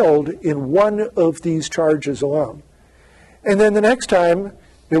killed in one of these charges alone. And then the next time,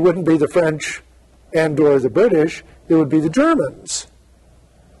 it wouldn't be the French and or the British, it would be the Germans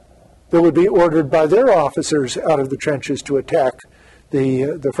that would be ordered by their officers out of the trenches to attack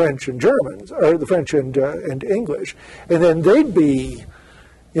the French and Germans, or the French and English. And then they'd be,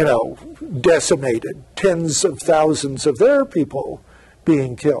 decimated, tens of thousands of their people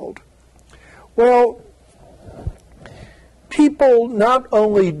being killed. Well, people not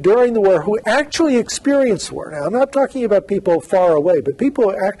only during the war who actually experienced the war, now I'm not talking about people far away, but people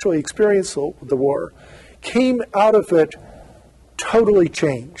who actually experienced the war, came out of it totally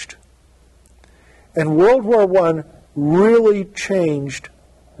changed. And World War I really changed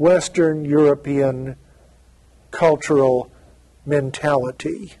Western European cultural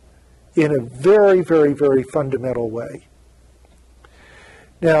mentality in a very, very, very fundamental way.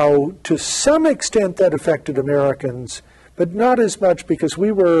 Now, to some extent that affected Americans, but not as much because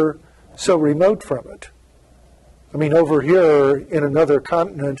we were so remote from it. I mean, over here in another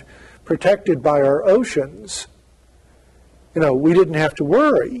continent, protected by our oceans, we didn't have to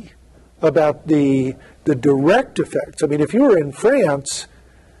worry about the direct effects. I mean, if you were in France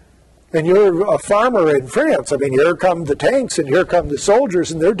and you're a farmer in France, I mean, here come the tanks and here come the soldiers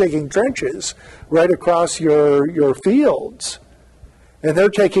and they're digging trenches right across your fields. And they're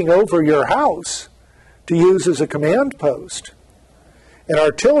taking over your house to use as a command post. And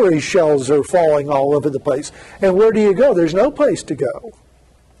artillery shells are falling all over the place. And where do you go? There's no place to go,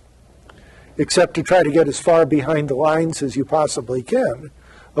 except to try to get as far behind the lines as you possibly can,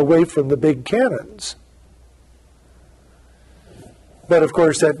 away from the big cannons. But of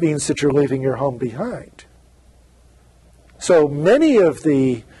course, that means that you're leaving your home behind. So many of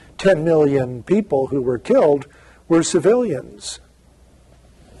the 10 million people who were killed were civilians.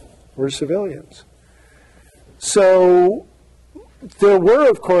 So there were,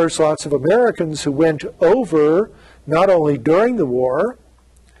 of course, lots of Americans who went over, not only during the war,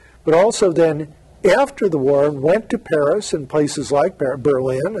 but also then after the war, and went to Paris and places like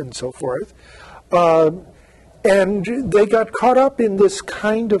Berlin and so forth. And they got caught up in this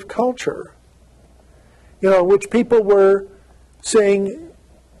kind of culture, which people were saying,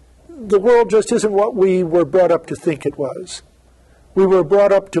 the world just isn't what we were brought up to think it was. We were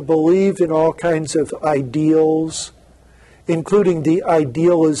brought up to believe in all kinds of ideals, including the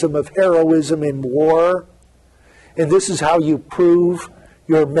idealism of heroism in war. And this is how you prove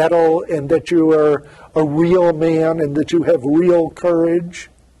your mettle and that you are a real man and that you have real courage.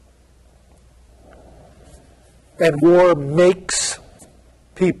 And war makes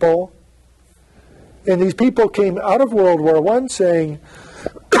people. And these people came out of World War I saying,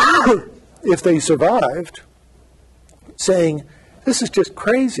 if they survived, saying, this is just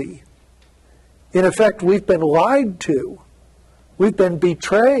crazy. In effect, we've been lied to. We've been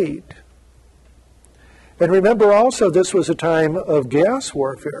betrayed. And remember also, this was a time of gas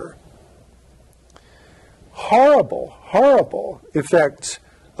warfare. Horrible, horrible effects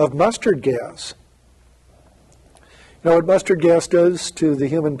of mustard gas. You know what mustard gas does to the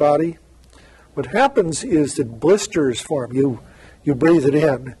human body? What happens is that blisters form. You breathe it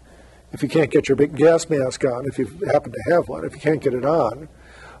in. If you can't get your big gas mask on, if you happen to have one, if you can't get it on,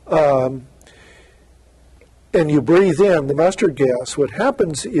 and you breathe in the mustard gas, what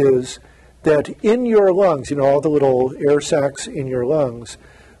happens is that in your lungs, you know, all the little air sacs in your lungs,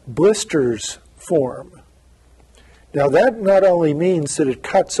 blisters form. Now that not only means that it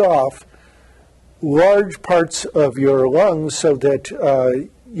cuts off large parts of your lungs so that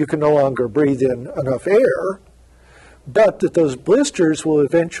you can no longer breathe in enough air, but that those blisters will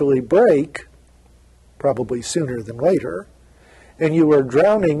eventually break, probably sooner than later, and you are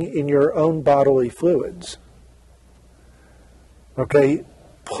drowning in your own bodily fluids. Okay?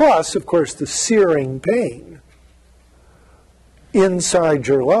 Plus, of course, the searing pain inside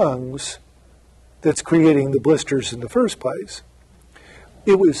your lungs that's creating the blisters in the first place.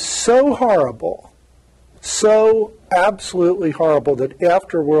 It was so horrible, so absolutely horrible, that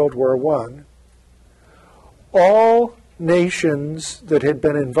after World War I, all nations that had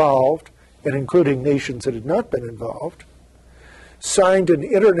been involved, and including nations that had not been involved, signed an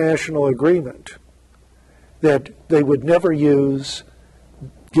international agreement that they would never use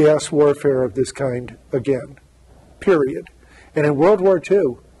gas warfare of this kind again, period. And in World War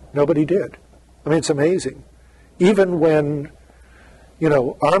II, nobody did. I mean, it's amazing. Even when, you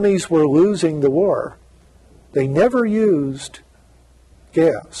know, armies were losing the war, they never used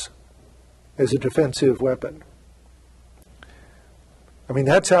gas as a defensive weapon. I mean,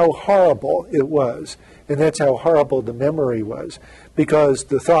 that's how horrible it was, and that's how horrible the memory was, because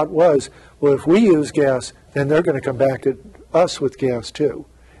the thought was, well, if we use gas, then they're going to come back at us with gas too,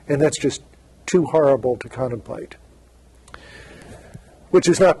 and that's just too horrible to contemplate. Which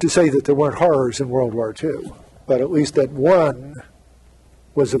is not to say that there weren't horrors in World War II, but at least that one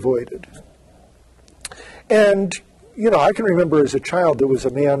was avoided. And, you know, I can remember as a child there was a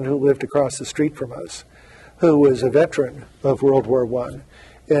man who lived across the street from us who was a veteran of World War I.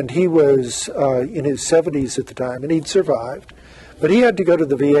 And he was in his 70s at the time, and he'd survived. But he had to go to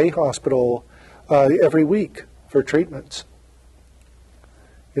the VA hospital every week for treatments.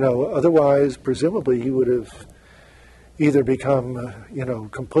 You know, otherwise, presumably, he would have either become, you know,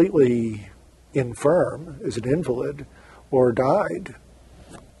 completely infirm as an invalid or died.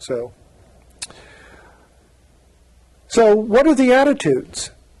 So what are the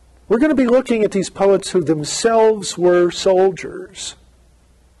attitudes? We're going to be looking at these poets who themselves were soldiers.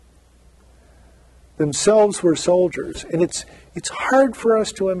 Themselves were soldiers. And it's hard for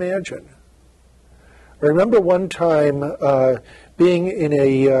us to imagine. I remember one time being in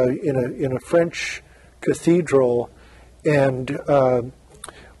a French cathedral and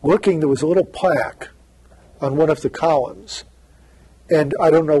looking, there was a little plaque on one of the columns. And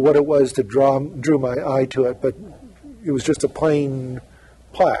I don't know what it was that drew my eye to it, but it was just a plain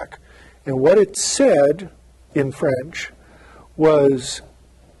plaque. And what it said in French was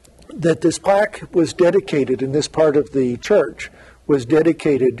that this plaque was dedicated, in this part of the church, was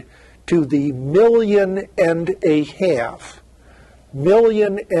dedicated to the 1.5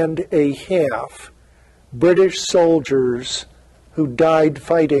 million British soldiers who died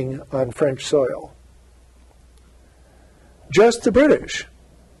fighting on French soil. Just the British.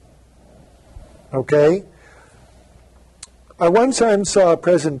 Okay? I one time saw a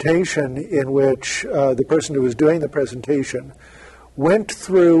presentation in which the person who was doing the presentation went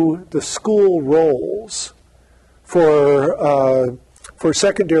through the school rolls for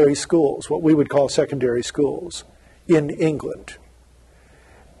secondary schools, what we would call secondary schools, in England,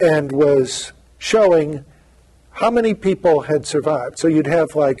 and was showing how many people had survived. So you'd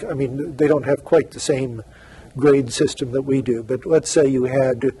have like, I mean, they don't have quite the same grade system that we do, but let's say you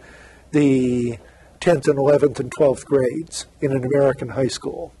had the 10th and 11th and 12th grades in an American high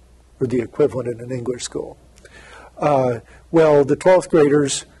school, or the equivalent in an English school. Well, the 12th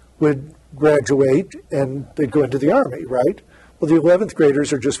graders would graduate and they'd go into the Army, right? Well, the 11th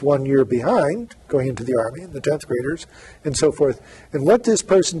graders are just 1 year behind going into the Army, and the 10th graders, and so forth. And what this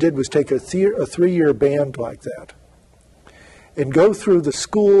person did was take a 3-year band like that and go through the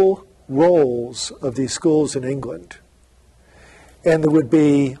school rolls of these schools in England. And there would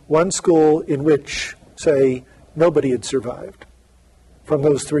be one school in which, say, nobody had survived from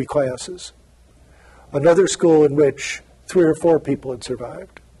those three classes. Another school in which 3 or 4 people had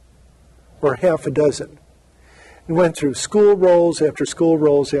survived, or half a dozen. And went through school rolls after school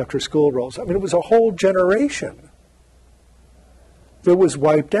rolls after school rolls. I mean, it was a whole generation that was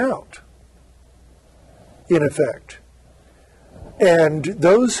wiped out, in effect. And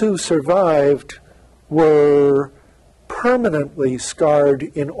those who survived were permanently scarred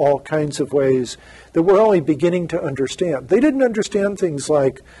in all kinds of ways that we're only beginning to understand. They didn't understand things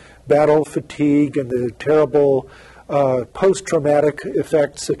like battle fatigue and the terrible post-traumatic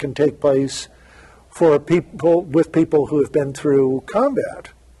effects that can take place for people who have been through combat,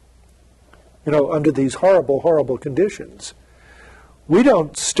 under these horrible, horrible conditions. We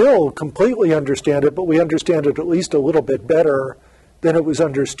don't still completely understand it, but we understand it at least a little bit better than it was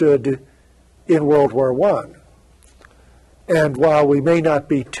understood in World War I. And while we may not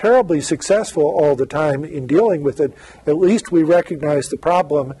be terribly successful all the time in dealing with it, at least we recognize the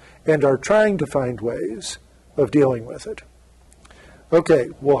problem and are trying to find ways of dealing with it. Okay,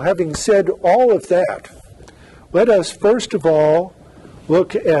 well, having said all of that, let us first of all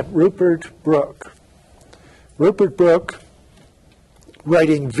look at Rupert Brooke. Rupert Brooke,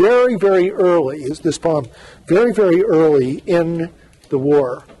 writing very, very early, is this poem very, very early in the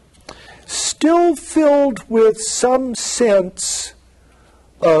war, still filled with some sense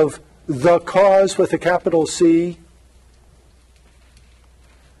of the cause with a capital C,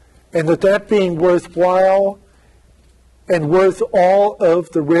 and that being worthwhile and worth all of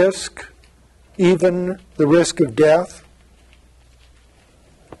the risk, even the risk of death.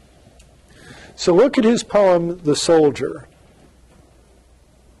 So look at his poem, The Soldier.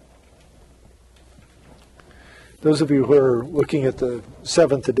 Those of you who are looking at the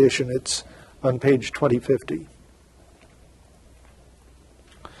 7th edition, it's on page 2050.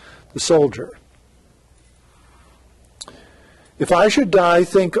 The Soldier. If I should die,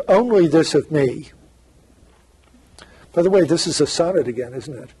 think only this of me. By the way, this is a sonnet again,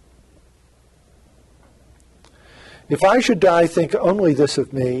 isn't it? If I should die, think only this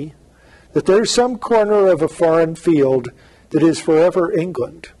of me, that there's some corner of a foreign field that is forever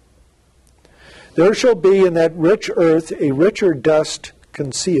England. There shall be in that rich earth a richer dust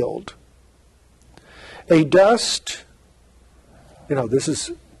concealed. A dust, this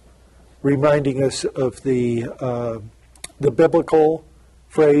is reminding us of the biblical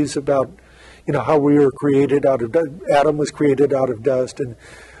phrase about, how we were created out of dust. Adam was created out of dust, and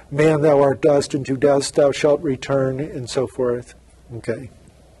man, thou art dust, and to dust thou shalt return, and so forth. Okay.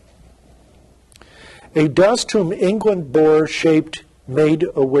 A dust whom England bore, shaped, made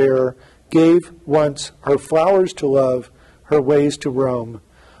aware, gave once her flowers to love, her ways to roam,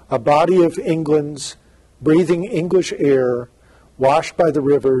 a body of England's, breathing English air, washed by the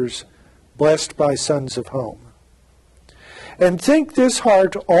rivers, blessed by sons of home. And think this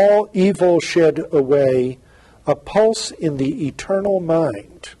heart all evil shed away, a pulse in the eternal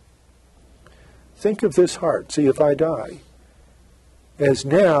mind. Think of this heart, see if I die, as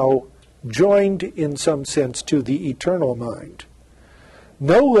now joined in some sense to the eternal mind.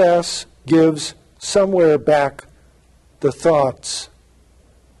 No less gives somewhere back the thoughts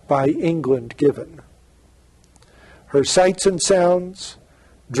by England given. Her sights and sounds,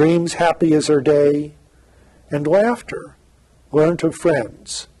 dreams happy as her day, and laughter learnt of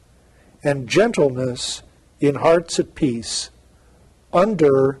friends, and gentleness in hearts at peace,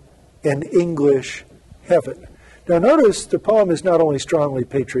 under an English heaven. Now notice the poem is not only strongly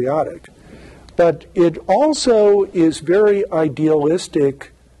patriotic, but it also is very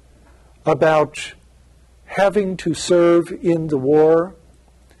idealistic about having to serve in the war,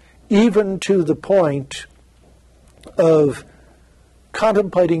 even to the point of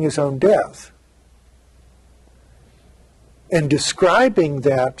contemplating his own death and describing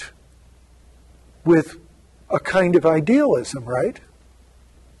that with a kind of idealism, right?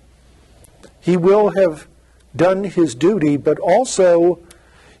 He will have done his duty, but also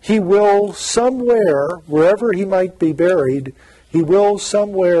he will somewhere, wherever he might be buried, he will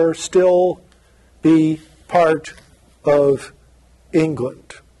somewhere still be part of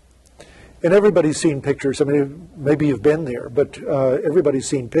England. And everybody's seen pictures. I mean, maybe you've been there, but everybody's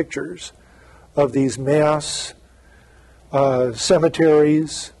seen pictures of these mass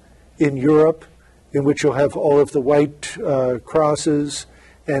cemeteries in Europe in which you'll have all of the white crosses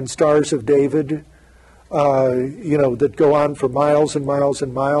and stars of David, that go on for miles and miles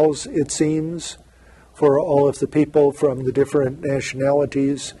and miles, it seems, for all of the people from the different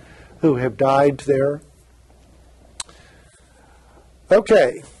nationalities who have died there.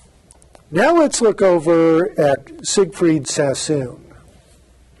 Okay, now let's look over at Siegfried Sassoon.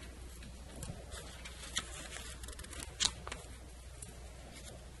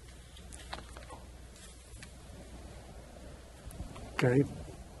 Okay.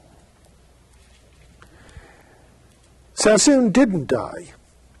 Sassoon didn't die.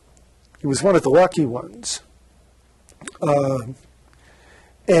 He was one of the lucky ones. The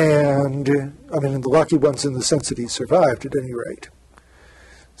lucky ones in the sense that he survived at any rate.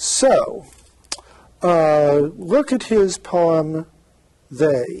 So, look at his poem,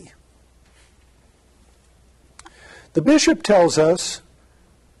 They. The bishop tells us,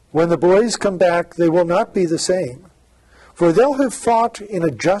 when the boys come back, they will not be the same, for they'll have fought in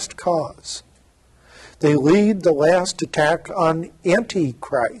a just cause. They lead the last attack on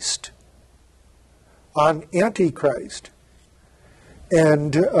Antichrist. On Antichrist.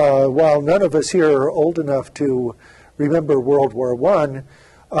 And while none of us here are old enough to remember World War I,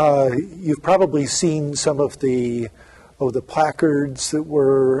 you've probably seen some of the placards that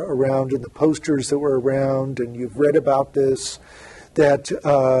were around and the posters that were around, and you've read about this, that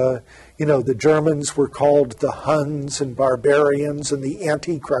the Germans were called the Huns and barbarians and the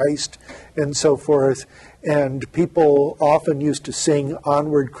Antichrist and so forth. And people often used to sing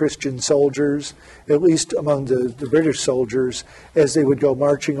Onward Christian Soldiers, at least among the British soldiers, as they would go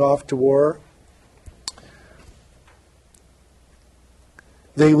marching off to war.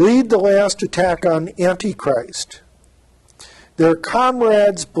 They lead the last attack on Antichrist. Their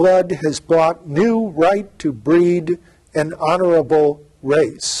comrades' blood has bought new right to breed an honorable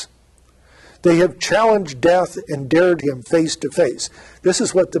race. They have challenged death and dared him face to face. This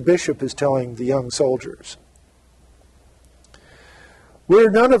is what the bishop is telling the young soldiers.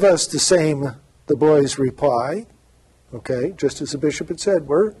 We're none of us the same, the boys reply. Okay, just as the bishop had said,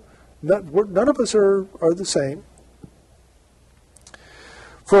 none of us are the same.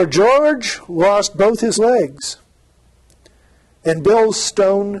 For George lost both his legs, and Bill's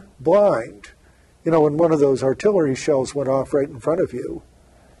stone blind. When one of those artillery shells went off right in front of you,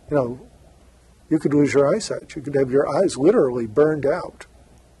 you could lose your eyesight. You could have your eyes literally burned out.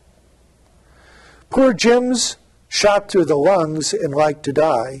 Poor Jim's shot through the lungs and like to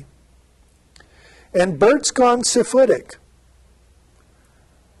die. And Bert's gone syphilitic.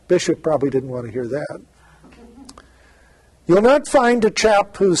 Bishop probably didn't want to hear that. You'll not find a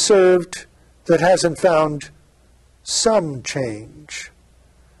chap who served that hasn't found some change.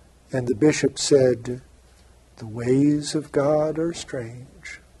 And the bishop said, the ways of God are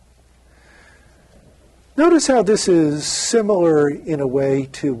strange. Notice how this is similar in a way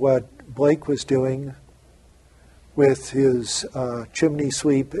to what Blake was doing with his Chimney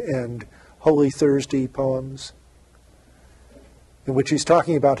Sweep and Holy Thursday poems, in which he's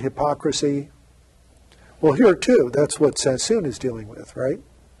talking about hypocrisy. Well, here too, that's what Sassoon is dealing with, right?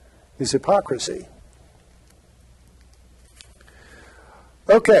 Is hypocrisy.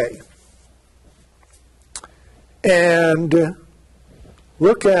 Okay. And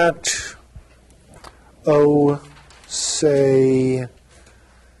look at, say,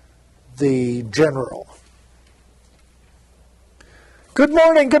 the general. Good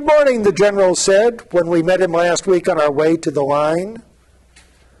morning, the general said when we met him last week on our way to the line.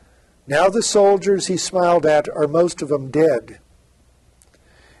 Now the soldiers he smiled at are most of them dead,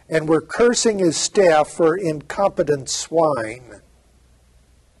 and were cursing his staff for incompetent swine.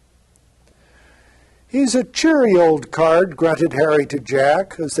 He's a cheery old card, grunted Harry to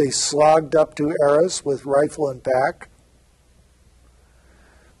Jack as they slogged up to Eris with rifle and pack.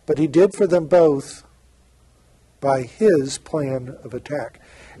 But he did for them both by his plan of attack.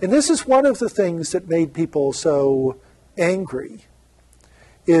 And this is one of the things that made people so angry,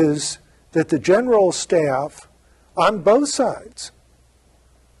 is that the general staff on both sides,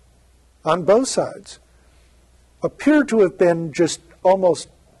 appear to have been just almost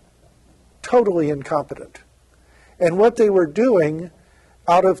totally incompetent. And what they were doing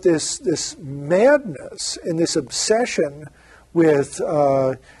out of this madness and this obsession with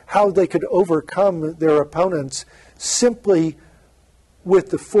how they could overcome their opponents simply with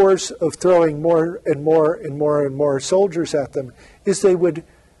the force of throwing more and more and more and more soldiers at them, is they would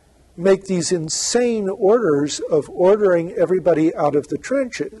make these insane orders of ordering everybody out of the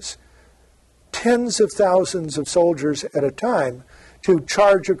trenches, tens of thousands of soldiers at a time, to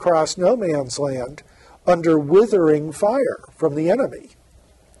charge across no man's land under withering fire from the enemy.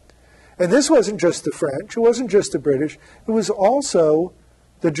 And this wasn't just the French, it wasn't just the British, it was also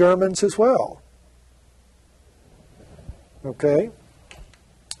the Germans as well. Okay?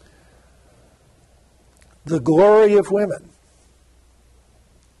 The glory of women.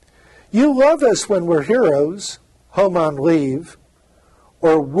 You love us when we're heroes, home on leave,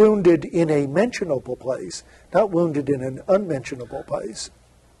 or wounded in a mentionable place, not wounded in an unmentionable place.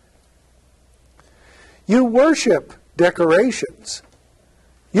 You worship decorations.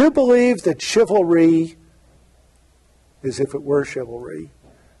 You believe that chivalry, as if it were chivalry,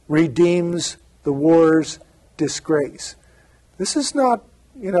 redeems the war's disgrace. This is not,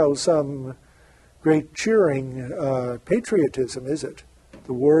 some great cheering patriotism, is it?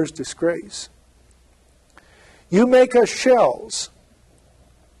 The war's disgrace. You make us shells,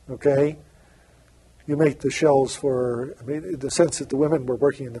 okay? You make the shells for, the sense that the women were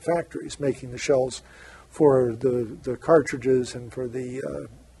working in the factories, making the shells for the cartridges and for the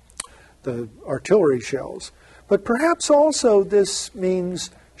artillery shells. But perhaps also this means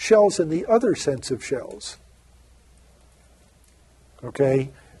shells in the other sense of shells.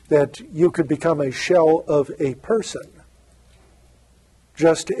 Okay? That you could become a shell of a person,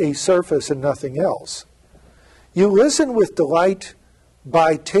 just a surface and nothing else. You listen with delight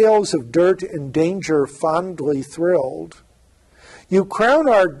by tales of dirt and danger fondly thrilled. You crown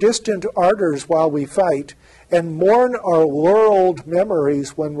our distant ardors while we fight and mourn our laureled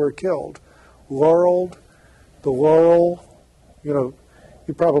memories when we're killed. Laureled, the laurel,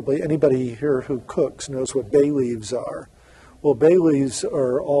 anybody here who cooks knows what bay leaves are. Well, bay leaves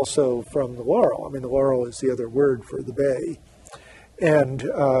are also from the laurel. The laurel is the other word for the bay. And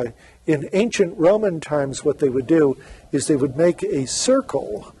in ancient Roman times, what they would do is they would make a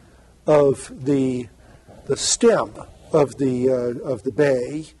circle of the stem of the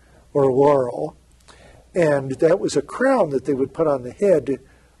bay or laurel, and that was a crown that they would put on the head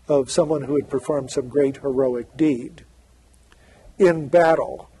of someone who had performed some great heroic deed in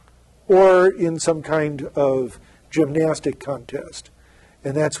battle or in some kind of gymnastic contest.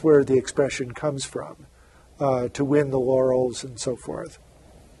 And that's where the expression comes from, to win the laurels and so forth.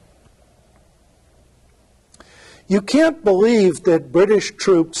 You can't believe that British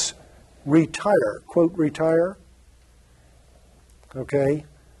troops retire, quote, retire, okay,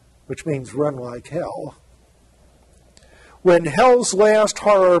 which means run like hell. When hell's last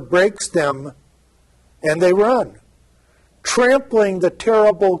horror breaks them, and they run, trampling the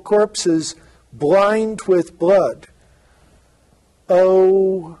terrible corpses blind with blood.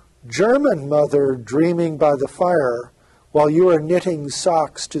 Oh, German mother dreaming by the fire while you are knitting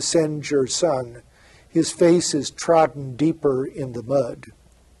socks to send your son, his face is trodden deeper in the mud.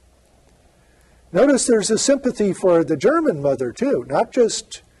 Notice there's a sympathy for the German mother too,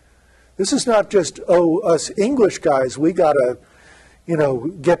 this is not just, us English guys, we got to,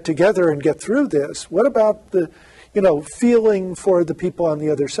 get together and get through this. What about the, feeling for the people on the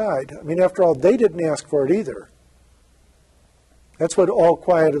other side? After all, they didn't ask for it either. That's what All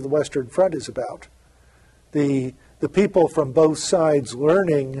Quiet of the Western Front is about. The people from both sides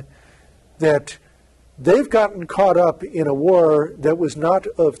learning that they've gotten caught up in a war that was not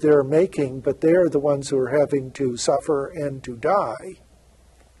of their making, but they're the ones who are having to suffer and to die.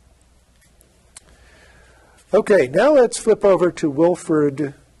 Okay, now let's flip over to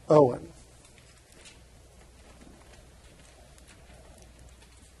Wilfred Owen.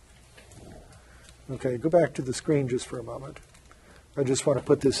 Okay, go back to the screen just for a moment. I just want to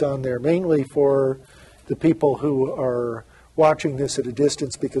put this on there, mainly for the people who are watching this at a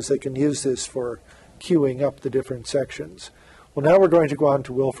distance because they can use this for queuing up the different sections. Well, now we're going to go on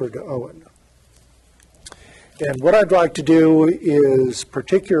to Wilfred Owen. And what I'd like to do is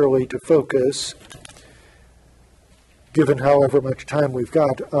particularly to focus, given however much time we've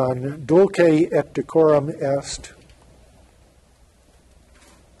got, on dulce et decorum est,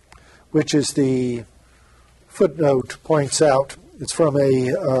 which is the footnote points out. It's from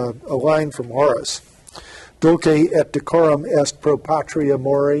a line from Horace. Dulce et decorum est pro patria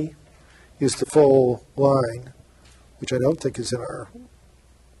mori is the full line, which I don't think is in our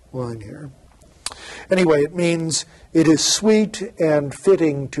line here. Anyway, it means it is sweet and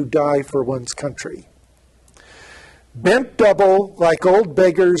fitting to die for one's country. Bent double like old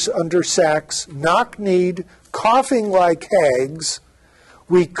beggars under sacks, knock-kneed, coughing like hags,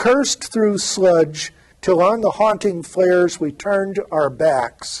 we cursed through sludge till on the haunting flares we turned our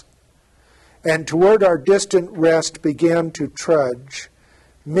backs, and toward our distant rest began to trudge.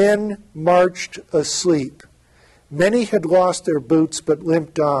 Men marched asleep. Many had lost their boots but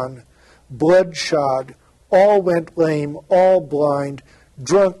limped on, bloodshod, all went lame, all blind,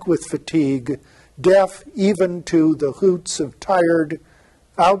 drunk with fatigue, deaf even to the hoots of tired,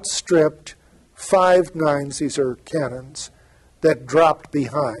 outstripped 5.9s, these are cannons, that dropped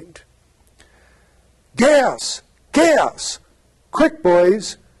behind. Gas! Gas! Quick,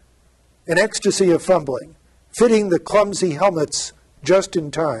 boys! An ecstasy of fumbling, fitting the clumsy helmets just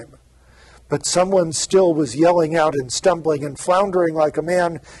in time. but someone still was yelling out and stumbling and floundering like a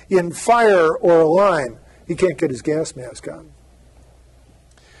man in fire or a lime. He can't get his gas mask on.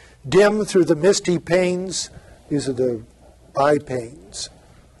 Dim through the misty panes, these are the eye panes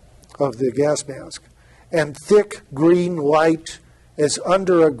of the gas mask, and thick green light as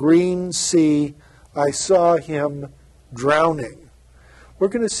under a green sea, I saw him drowning. We're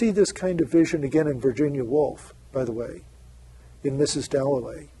going to see this kind of vision again in Virginia Woolf, by the way, in Mrs.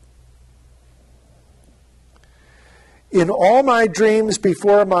 Dalloway. In all my dreams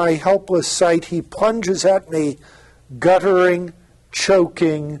before my helpless sight, he plunges at me, guttering,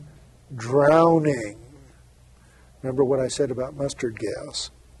 choking, drowning. Remember what I said about mustard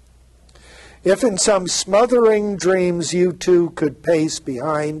gas. If in some smothering dreams you too could pace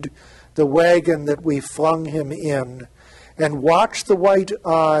behind the wagon that we flung him in, and watch the white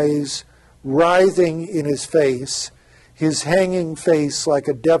eyes writhing in his hanging face like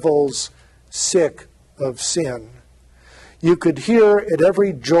a devil's sick of sin. You could hear at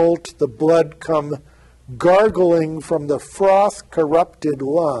every jolt the blood come gargling from the froth-corrupted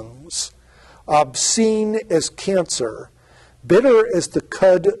lungs, obscene as cancer, bitter as the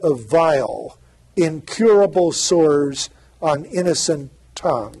cud of vile, incurable sores on innocent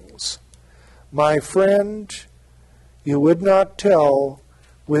tongues. My friend, you would not tell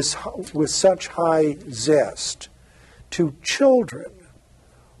with such high zest to children,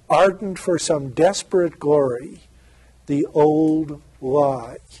 ardent for some desperate glory, the old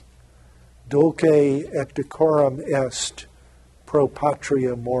lie, dulce et decorum est pro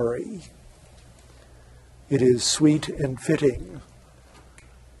patria mori. It is sweet and fitting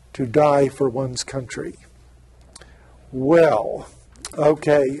to die for one's country. Well,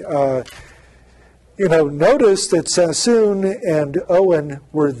 okay, notice that Sassoon and Owen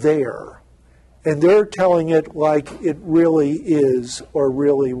were there, and they're telling it like it really is or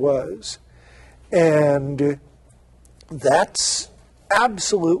really was. And that's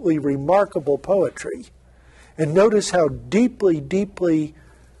absolutely remarkable poetry. And notice how deeply, deeply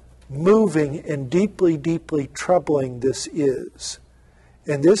moving and deeply, deeply troubling this is.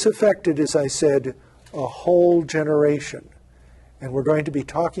 And this affected, as I said, a whole generation. And we're going to be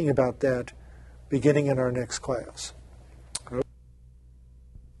talking about that beginning in our next class.